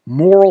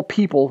 moral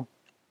people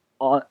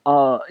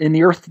in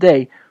the earth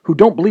today who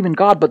don't believe in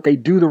God, but they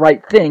do the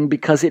right thing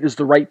because it is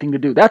the right thing to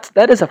do.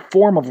 That is a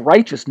form of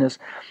righteousness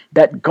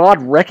that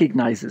God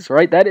recognizes,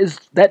 right? That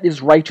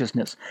is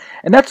righteousness.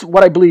 And that's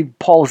what I believe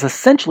Paul is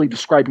essentially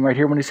describing right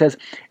here when he says,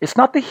 it's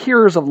not the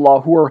hearers of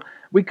law who are,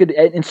 we could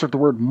insert the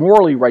word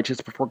morally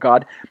righteous before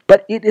God,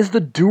 but it is the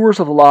doers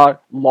of the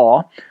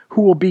law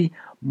who will be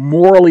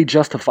morally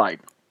justified.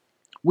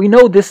 We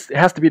know this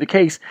has to be the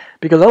case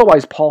because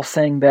otherwise Paul's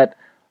saying that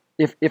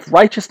if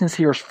righteousness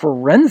here is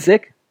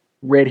forensic,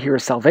 read here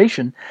as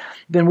salvation,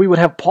 then we would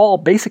have Paul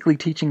basically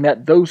teaching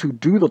that those who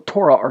do the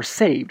Torah are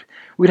saved.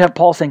 We'd have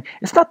Paul saying,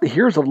 it's not the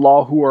hearers of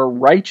law who are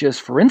righteous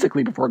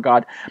forensically before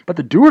God, but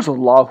the doers of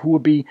the law who will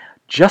be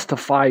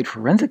justified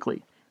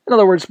forensically. In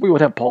other words, we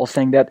would have Paul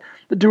saying that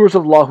the doers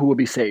of the law who will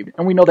be saved.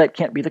 And we know that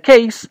can't be the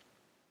case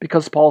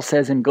because Paul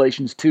says in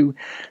Galatians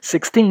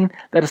 2:16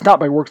 that it's not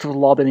by works of the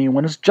law that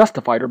anyone is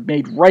justified or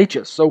made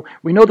righteous. So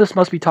we know this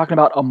must be talking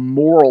about a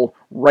moral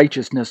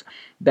righteousness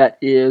that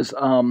is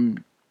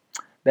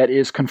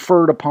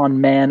conferred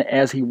upon man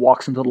as he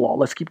walks into the law.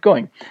 Let's keep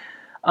going.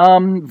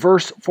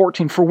 Verse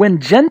 14, for when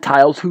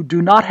Gentiles who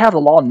do not have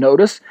the law,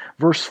 notice,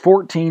 verse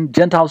 14,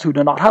 Gentiles who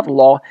do not have the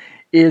law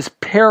is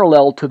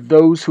parallel to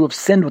those who have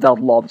sinned without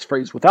the law. This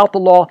phrase, without the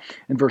law,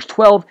 in verse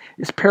 12,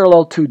 is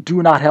parallel to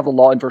do not have the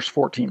law in verse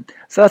 14.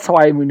 So that's how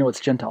we know it's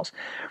Gentiles.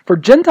 For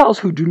Gentiles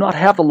who do not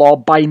have the law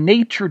by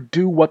nature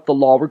do what the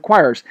law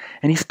requires.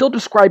 And he's still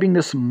describing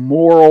this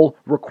moral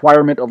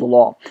requirement of the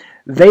law.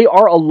 They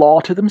are a law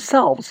to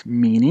themselves,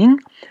 meaning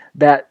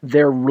that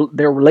their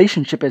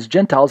relationship as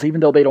Gentiles,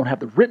 even though they don't have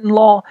the written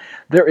law,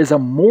 there is a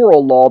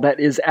moral law that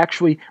is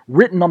actually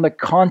written on the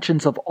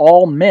conscience of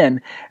all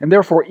men, and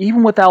therefore,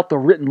 even without the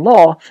written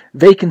law,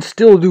 they can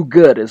still do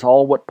good, is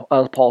all what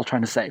Paul's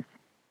trying to say.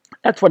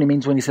 That's what he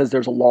means when he says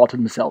there's a law to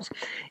themselves.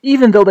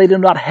 Even though they do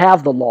not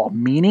have the law,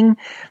 meaning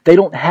they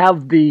don't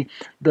have the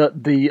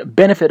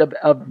benefit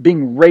of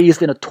being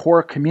raised in a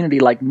Torah community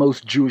like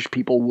most Jewish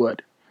people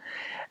would.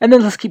 And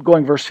then let's keep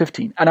going, verse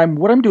 15. And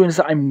what I'm doing is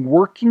I'm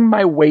working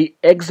my way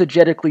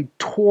exegetically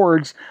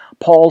towards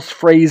Paul's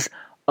phrase,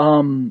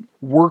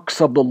 works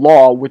of the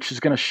law, which is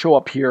going to show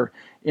up here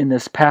in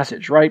this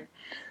passage, right?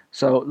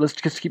 So let's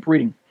just keep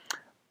reading.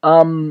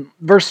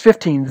 Verse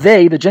 15,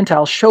 they, the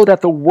Gentiles, show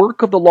that the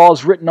work of the law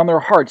is written on their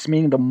hearts,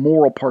 meaning the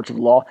moral parts of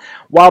the law,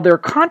 while their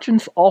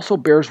conscience also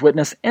bears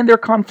witness, and their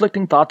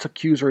conflicting thoughts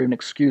accuse or even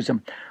excuse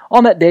them.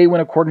 On that day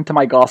when, according to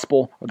my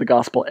gospel, or the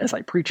gospel as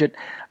I preach it,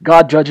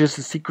 God judges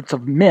the secrets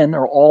of men,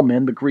 or all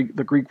men. The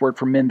Greek word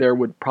for men there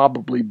would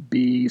probably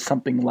be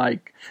something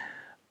like,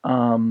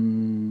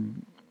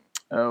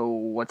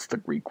 what's the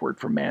Greek word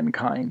for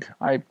mankind?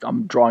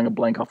 I'm drawing a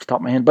blank off the top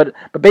of my head, but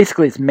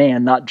basically it's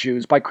man, not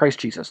Jews, by Christ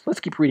Jesus. Let's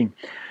keep reading.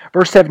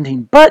 Verse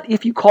 17, but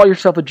if you call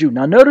yourself a Jew.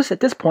 Now notice at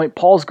this point,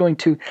 Paul's going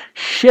to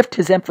shift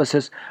his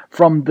emphasis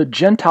from the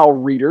Gentile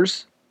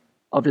readers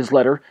of his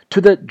letter to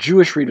the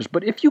Jewish readers.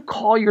 But if you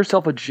call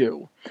yourself a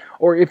Jew,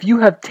 or if you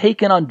have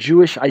taken on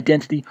Jewish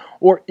identity,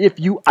 or if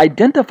you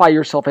identify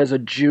yourself as a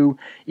Jew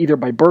either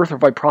by birth or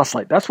by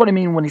proselyte, that's what I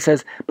mean when he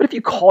says, but if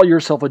you call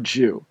yourself a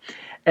Jew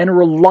and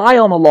rely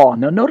on the law.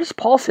 Now notice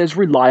Paul says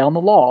rely on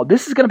the law.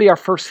 This is going to be our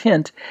first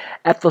hint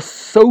at the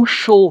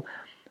social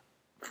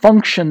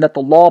function that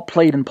the law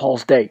played in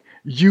Paul's day.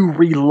 You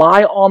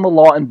rely on the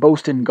law and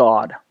boast in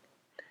God.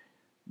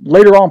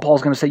 Later on,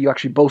 Paul's going to say you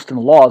actually boast in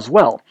the law as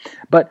well.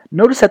 But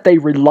notice that they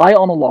rely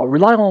on the law.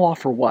 Rely on the law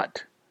for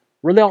what?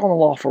 Rely on the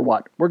law for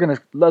what?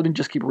 Let me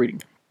just keep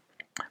reading.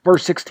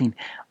 Verse 18.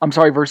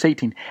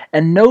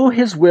 And know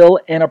his will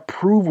and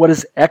approve what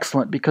is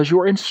excellent, because you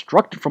are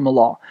instructed from the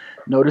law.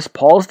 Notice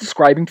Paul is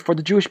describing for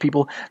the Jewish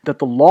people that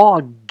the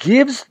law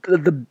gives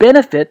the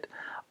benefit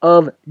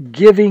of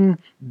giving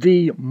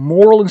the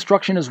moral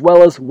instruction as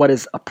well as what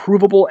is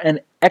approvable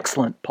and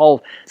excellent.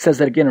 Paul says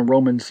that again in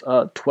Romans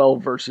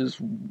 12 verses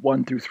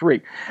 1 through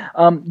 3.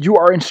 You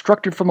are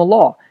instructed from the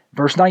law.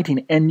 Verse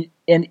 19,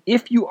 and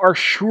if you are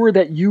sure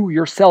that you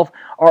yourself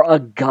are a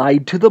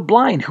guide to the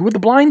blind, who would the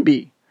blind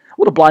be?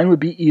 Well, the blind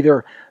would be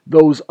either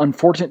those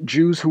unfortunate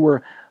Jews who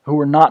were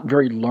not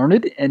very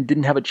learned and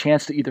didn't have a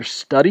chance to either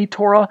study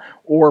Torah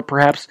or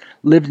perhaps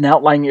lived in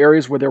outlying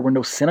areas where there were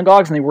no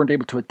synagogues and they weren't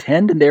able to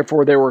attend, and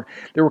therefore they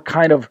were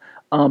kind of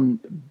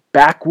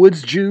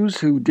backwoods Jews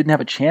who didn't have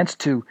a chance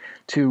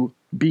to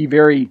be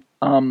very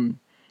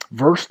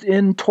versed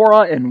in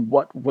Torah and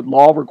what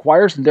law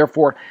requires, and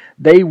therefore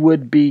they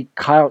would be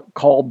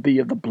called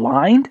the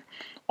blind.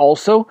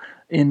 Also,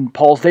 in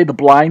Paul's day, the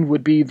blind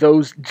would be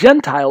those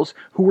Gentiles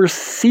who were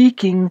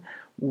seeking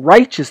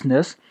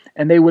righteousness,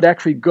 and they would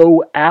actually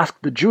go ask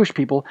the Jewish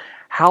people,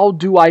 how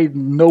do I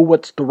know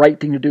what's the right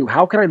thing to do?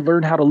 How can I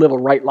learn how to live a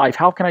right life?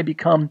 How can I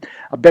become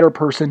a better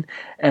person?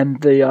 And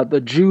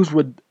the Jews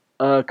would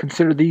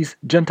consider these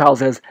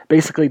Gentiles as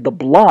basically the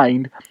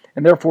blind,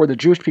 and therefore the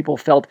Jewish people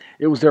felt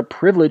it was their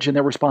privilege and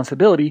their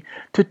responsibility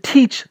to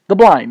teach the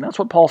blind. That's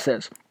what Paul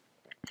says.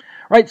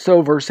 Right,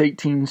 so verse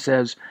 18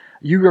 says,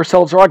 you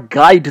yourselves are a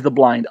guide to the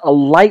blind, a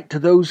light to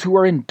those who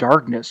are in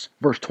darkness.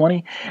 Verse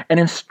 20, an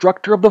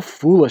instructor of the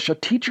foolish, a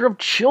teacher of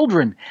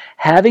children,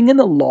 having in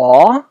the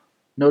law,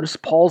 notice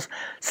Paul's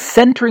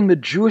centering the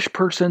Jewish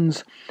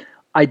person's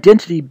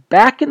identity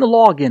back in the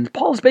law again.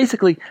 Paul's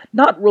basically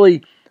not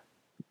really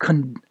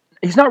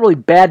he's not really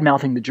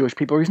bad-mouthing the Jewish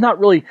people. He's not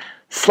really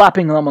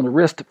slapping them on the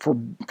wrist for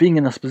being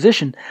in this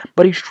position,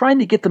 but he's trying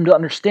to get them to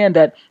understand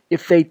that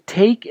if they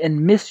take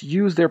and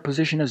misuse their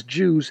position as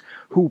Jews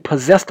who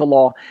possess the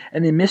law,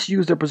 and they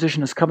misuse their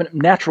position as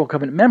natural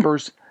covenant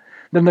members,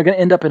 then they're going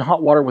to end up in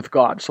hot water with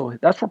God. So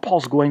that's where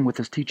Paul's going with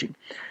his teaching.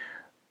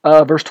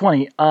 Verse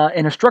 20,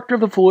 an instructor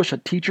of the foolish, a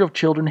teacher of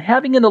children,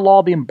 having in the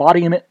law the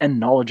embodiment and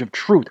knowledge of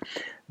truth.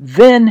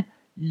 Then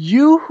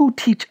you who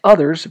teach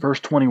others, verse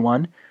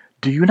 21,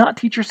 do you not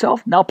teach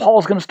yourself? Now Paul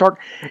is going to start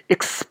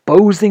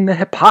exposing the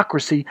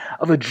hypocrisy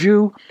of a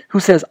Jew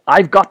who says,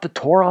 I've got the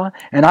Torah,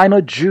 and I'm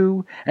a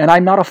Jew, and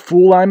I'm not a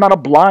fool, I'm not a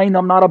blind,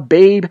 I'm not a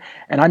babe,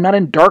 and I'm not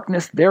in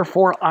darkness,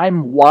 therefore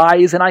I'm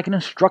wise, and I can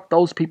instruct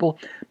those people.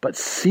 But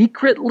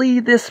secretly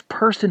this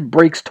person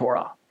breaks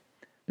Torah.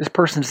 This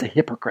person is a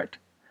hypocrite.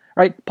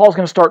 Right? Paul's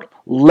going to start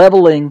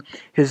leveling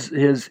his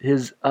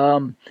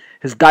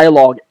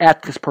dialogue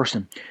at this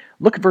person.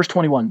 Look at verse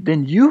 21.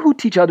 Then you who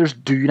teach others,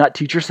 do you not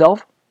teach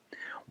yourself?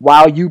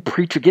 While you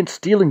preach against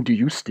stealing, do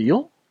you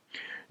steal?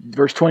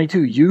 Verse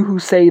 22, you who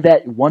say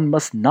that one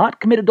must not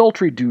commit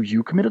adultery, do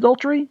you commit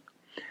adultery?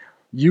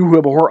 You who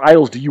abhor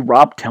idols, do you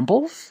rob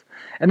temples?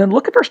 And then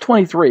look at verse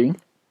 23.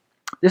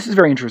 This is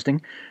very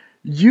interesting.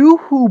 You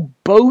who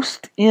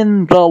boast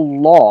in the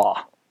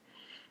law.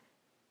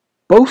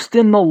 Boast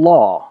in the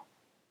law.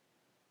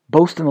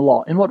 Boast in the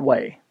law. In what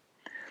way?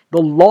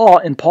 The law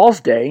in Paul's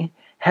day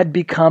had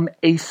become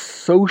a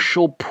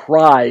social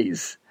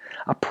prize.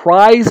 A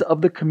prize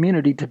of the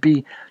community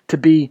to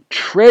be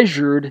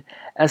treasured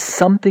as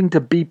something to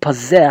be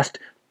possessed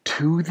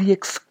to the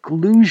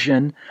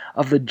exclusion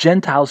of the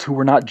Gentiles who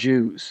were not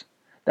Jews.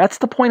 That's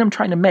the point I'm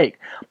trying to make.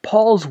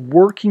 Paul's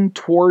working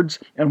towards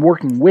and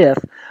working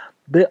with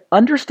the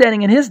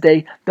understanding in his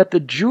day that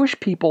the Jewish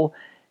people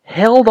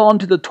held on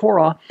to the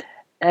Torah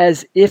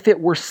as if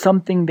it were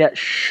something that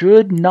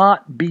should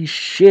not be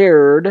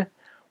shared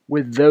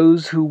with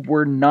those who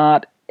were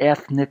not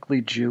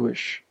ethnically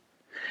Jewish.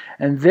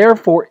 And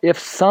therefore, if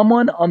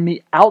someone on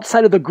the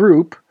outside of the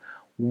group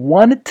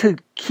wanted to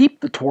keep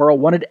the Torah,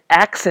 wanted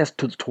access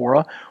to the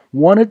Torah,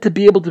 wanted to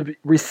be able to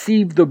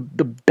receive the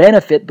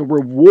benefit, the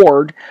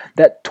reward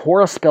that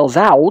Torah spells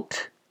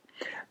out,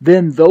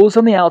 then those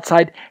on the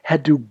outside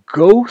had to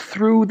go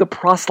through the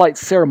proselyte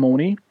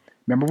ceremony.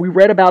 Remember, we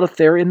read about it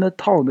there in the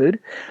Talmud.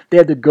 They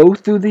had to go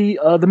through the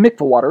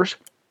mikveh waters.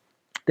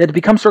 They had to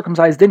become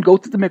circumcised, then go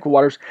through the mikveh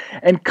waters,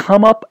 and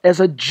come up as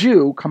a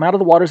Jew, come out of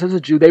the waters as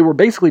a Jew. They were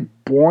basically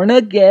born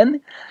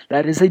again.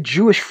 That is a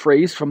Jewish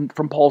phrase from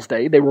Paul's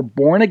day. They were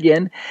born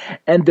again,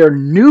 and their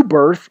new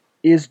birth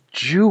is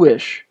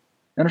Jewish.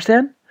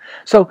 Understand?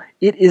 So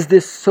it is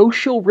this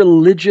social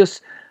religious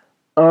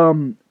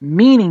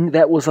meaning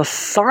that was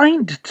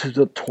assigned to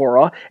the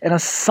Torah and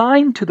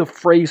assigned to the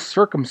phrase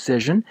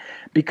circumcision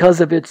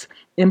because of its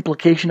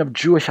implication of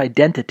Jewish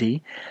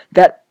identity,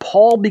 that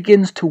Paul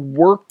begins to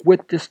work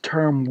with this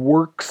term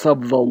works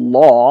of the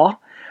law,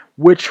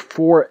 which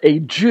for a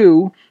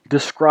Jew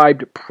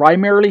described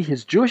primarily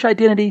his Jewish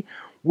identity,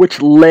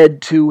 which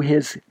led to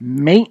his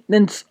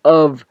maintenance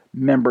of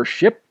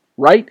membership,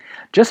 right?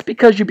 Just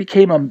because you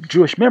became a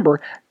Jewish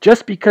member,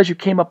 just because you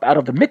came up out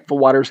of the mikveh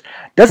waters,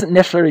 doesn't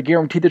necessarily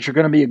guarantee that you're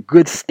going to be a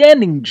good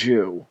standing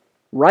Jew,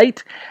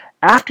 right?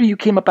 After you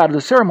came up out of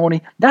the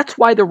ceremony, that's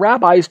why the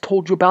rabbis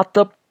told you about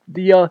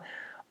the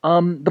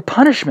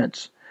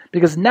punishments.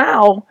 Because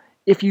now,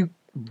 if you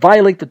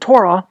violate the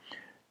Torah,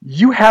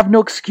 you have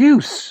no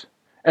excuse.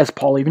 As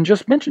Paul even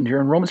just mentioned here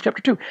in Romans chapter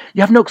 2.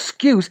 You have no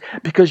excuse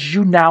because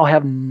you now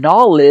have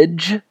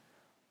knowledge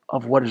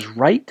of what is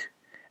right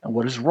and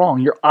what is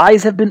wrong. Your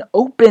eyes have been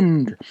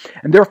opened,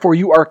 and therefore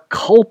you are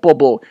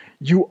culpable.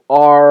 You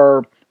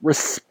are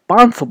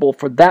responsible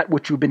for that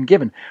which you've been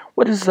given.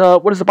 What does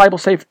the Bible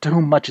say? To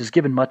whom much is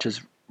given, much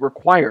is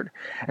required.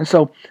 And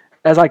so,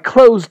 as I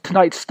close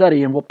tonight's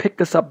study, and we'll pick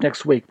this up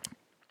next week,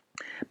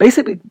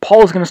 basically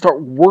Paul is going to start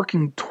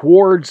working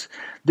towards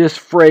this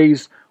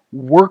phrase,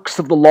 works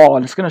of the law,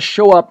 and it's going to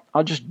show up.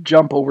 I'll just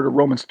jump over to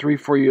Romans 3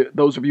 for you,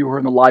 those of you who are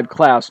in the live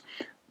class.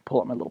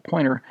 Pull up my little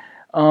pointer.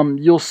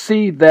 You'll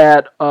see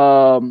that,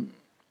 let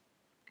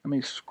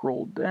me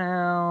scroll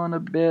down a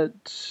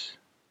bit.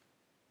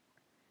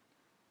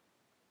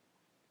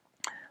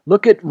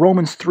 Look at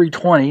Romans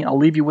 3:20. I'll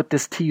leave you with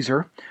this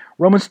teaser.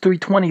 Romans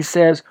 3:20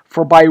 says,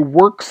 "For by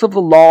works of the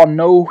law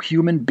no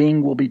human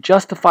being will be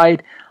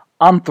justified."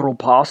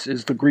 Anthropos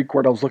is the Greek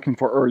word I was looking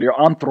for earlier.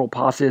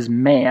 Anthropos is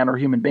man or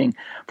human being.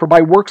 "For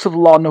by works of the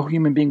law no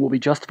human being will be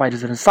justified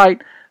as in his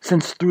sight,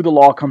 since through the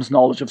law comes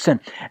knowledge of sin."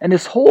 And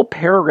this whole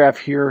paragraph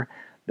here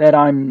that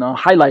I'm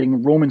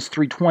highlighting, Romans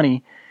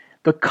 3:20,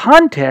 the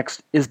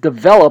context is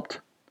developed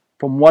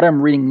from what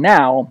I'm reading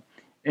now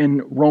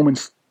in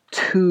Romans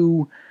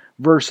 2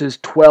 verses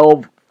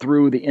 12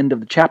 through the end of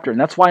the chapter. And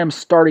that's why I'm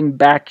starting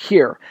back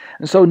here.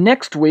 And so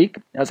next week,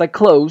 as I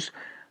close,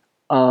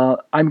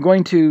 I'm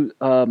going to,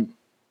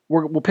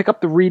 we'll pick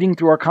up the reading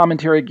through our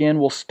commentary again.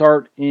 We'll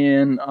start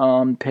in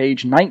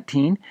page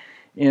 19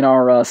 in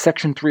our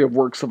section 3 of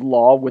Works of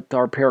Law with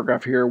our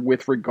paragraph here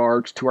with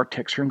regards to our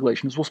text here in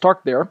Galatians. We'll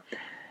start there.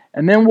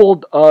 And then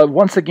we'll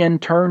once again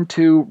turn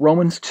to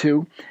Romans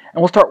 2,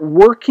 and we'll start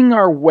working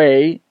our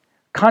way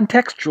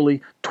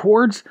contextually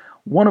towards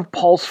one of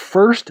Paul's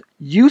first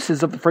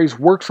uses of the phrase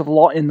works of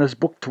law in this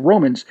book to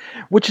Romans,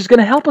 which is going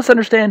to help us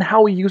understand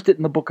how he used it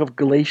in the book of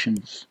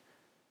Galatians.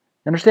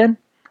 Understand?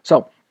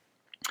 So,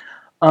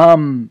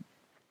 for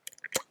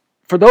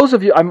those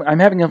of you, I'm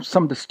having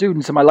some of the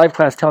students in my live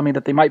class tell me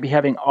that they might be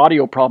having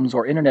audio problems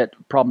or internet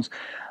problems.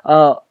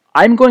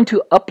 I'm going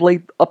to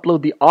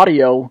upload the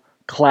audio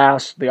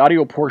class, the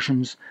audio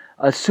portions,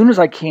 as soon as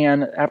I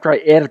can after I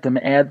edit them,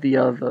 add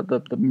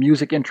the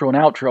music intro and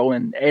outro,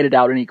 and edit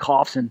out any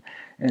coughs and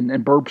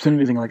burps and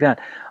anything like that.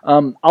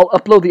 I'll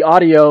upload the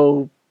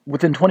audio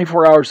within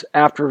 24 hours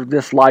after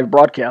this live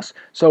broadcast.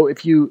 So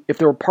if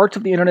there were parts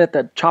of the internet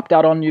that chopped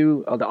out on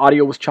you, the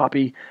audio was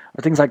choppy,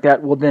 or things like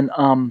that, well then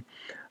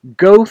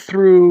go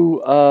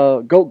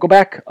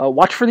back,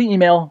 watch for the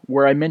email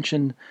where I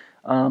mentioned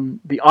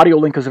the audio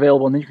link is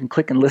available, and then you can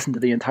click and listen to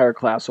the entire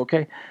class,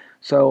 okay?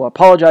 So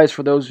apologize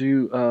for those of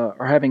you who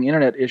are having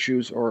internet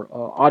issues or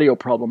audio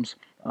problems.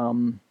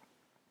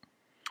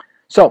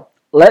 So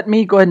let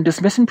me go ahead and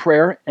dismiss in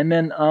prayer, and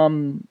then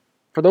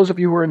for those of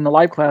you who are in the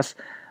live class,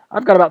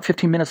 I've got about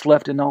 15 minutes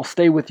left, and I'll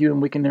stay with you,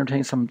 and we can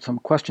entertain some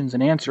questions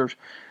and answers.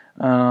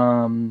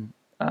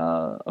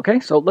 Okay,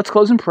 so let's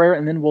close in prayer,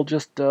 and then we'll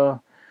just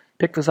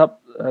pick this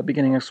up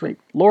beginning next week.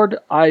 Lord,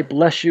 I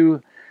bless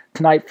you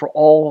tonight for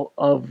all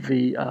of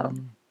the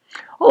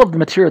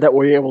material that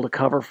we're able to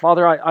cover.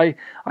 Father, I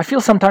feel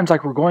sometimes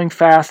like we're going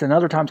fast, and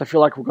other times I feel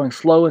like we're going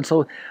slow. And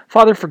so,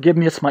 Father, forgive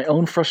me. It's my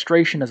own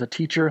frustration as a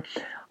teacher.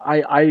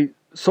 I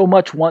so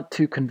much want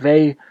to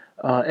convey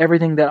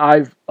everything that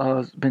I've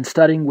been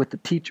studying with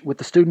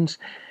the students,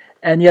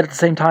 and yet at the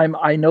same time,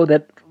 I know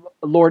that,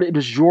 Lord, it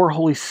is your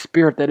Holy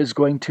Spirit that is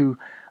going to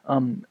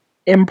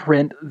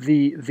imprint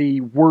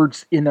the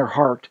words in their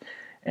heart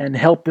and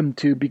help them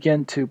to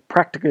begin to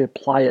practically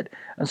apply it.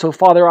 And so,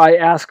 Father, I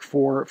ask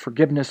for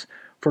forgiveness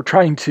for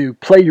trying to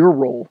play your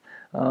role,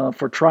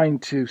 for trying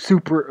to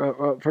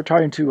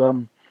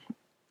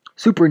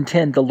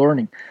superintend the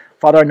learning.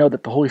 Father, I know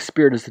that the Holy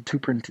Spirit is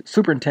the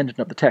superintendent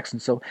of the text, and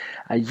so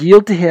I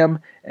yield to Him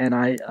and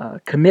I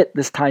commit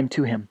this time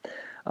to Him.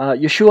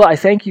 Yeshua, I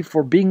thank you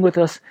for being with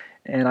us,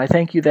 and I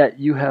thank you that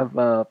you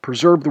have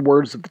preserved the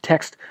words of the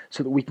text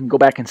so that we can go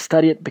back and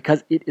study it,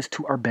 because it is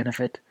to our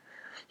benefit.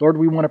 Lord,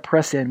 we want to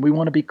press in. We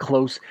want to be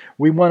close.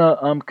 We want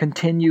to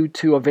continue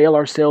to avail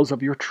ourselves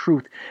of your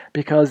truth,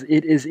 because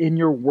it is in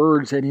your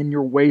words and in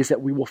your ways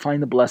that we will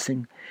find the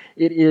blessing.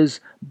 It is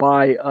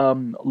by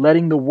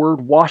letting the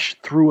word wash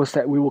through us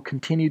that we will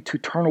continue to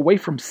turn away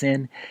from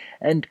sin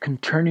and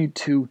continue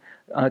to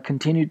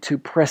continue to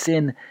press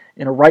in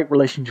a right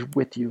relationship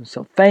with you.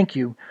 So thank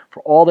you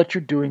for all that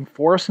you're doing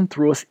for us and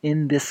through us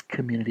in this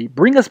community.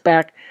 Bring us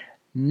back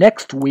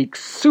next week,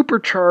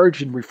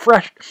 supercharged and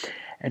refreshed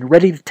and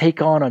ready to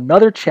take on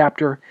another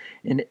chapter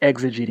in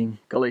exegeting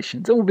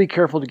Galatians. And we'll be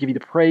careful to give you the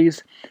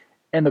praise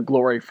and the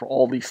glory for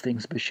all these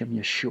things, B'Shem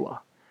Yeshua.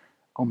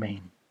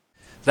 Amen.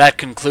 That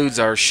concludes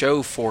our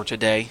show for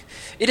today.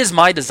 It is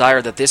my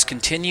desire that this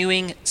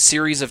continuing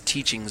series of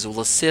teachings will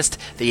assist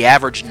the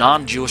average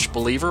non-Jewish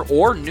believer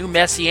or new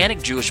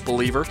Messianic Jewish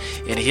believer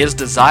in his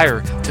desire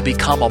to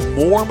become a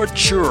more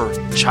mature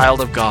child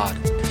of God.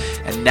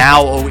 And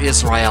now, O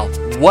Israel,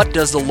 what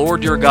does the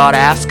Lord your God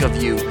ask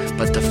of you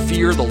but to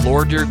fear the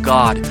Lord your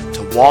God,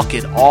 to walk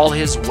in all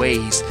his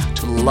ways,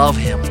 to love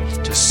him,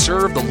 to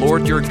serve the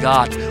Lord your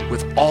God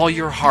with all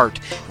your heart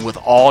and with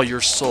all your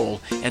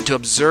soul, and to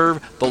observe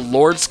the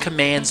Lord's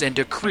commands and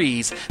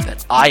decrees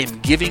that I am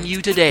giving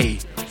you today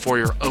for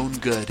your own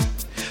good.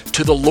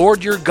 To the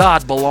Lord your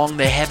God belong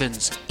the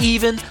heavens,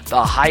 even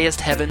the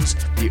highest heavens,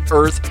 the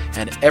earth,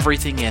 and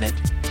everything in it.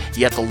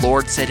 Yet the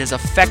Lord set his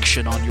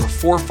affection on your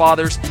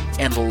forefathers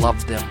and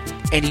loved them.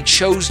 And he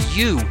chose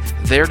you,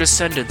 their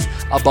descendants,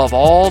 above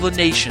all the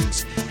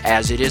nations,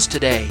 as it is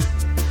today.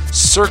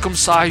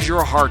 Circumcise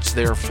your hearts,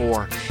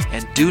 therefore,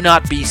 and do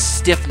not be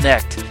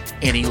stiff-necked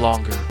any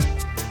longer.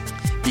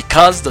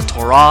 Because the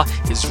Torah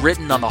is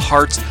written on the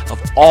hearts of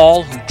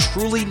all who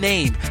truly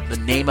name the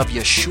name of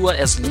Yeshua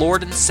as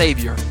Lord and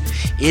Savior,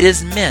 it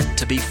is meant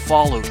to be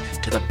followed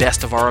to the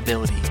best of our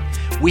ability.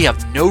 We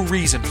have no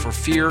reason for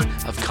fear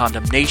of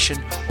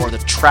condemnation or the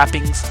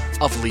trappings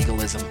of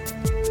legalism.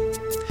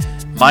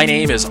 My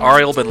name is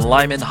Ariel Ben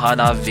Lyman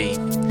Hanavi.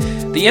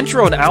 The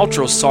intro and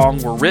outro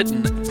song were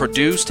written,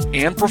 produced,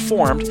 and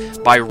performed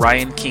by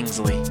Ryan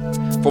Kingsley.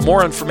 For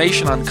more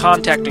information on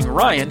contacting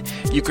Ryan,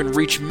 you can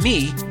reach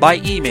me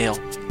by email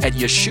at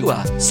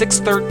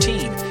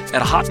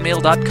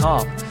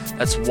yeshua613@hotmail.com.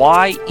 That's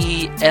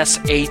YESHUA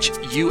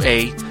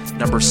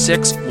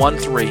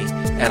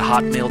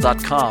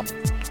 613@hotmail.com.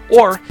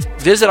 Or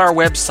visit our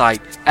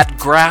website at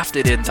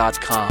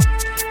graftedin.com.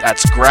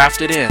 That's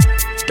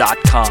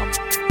graftedin.com.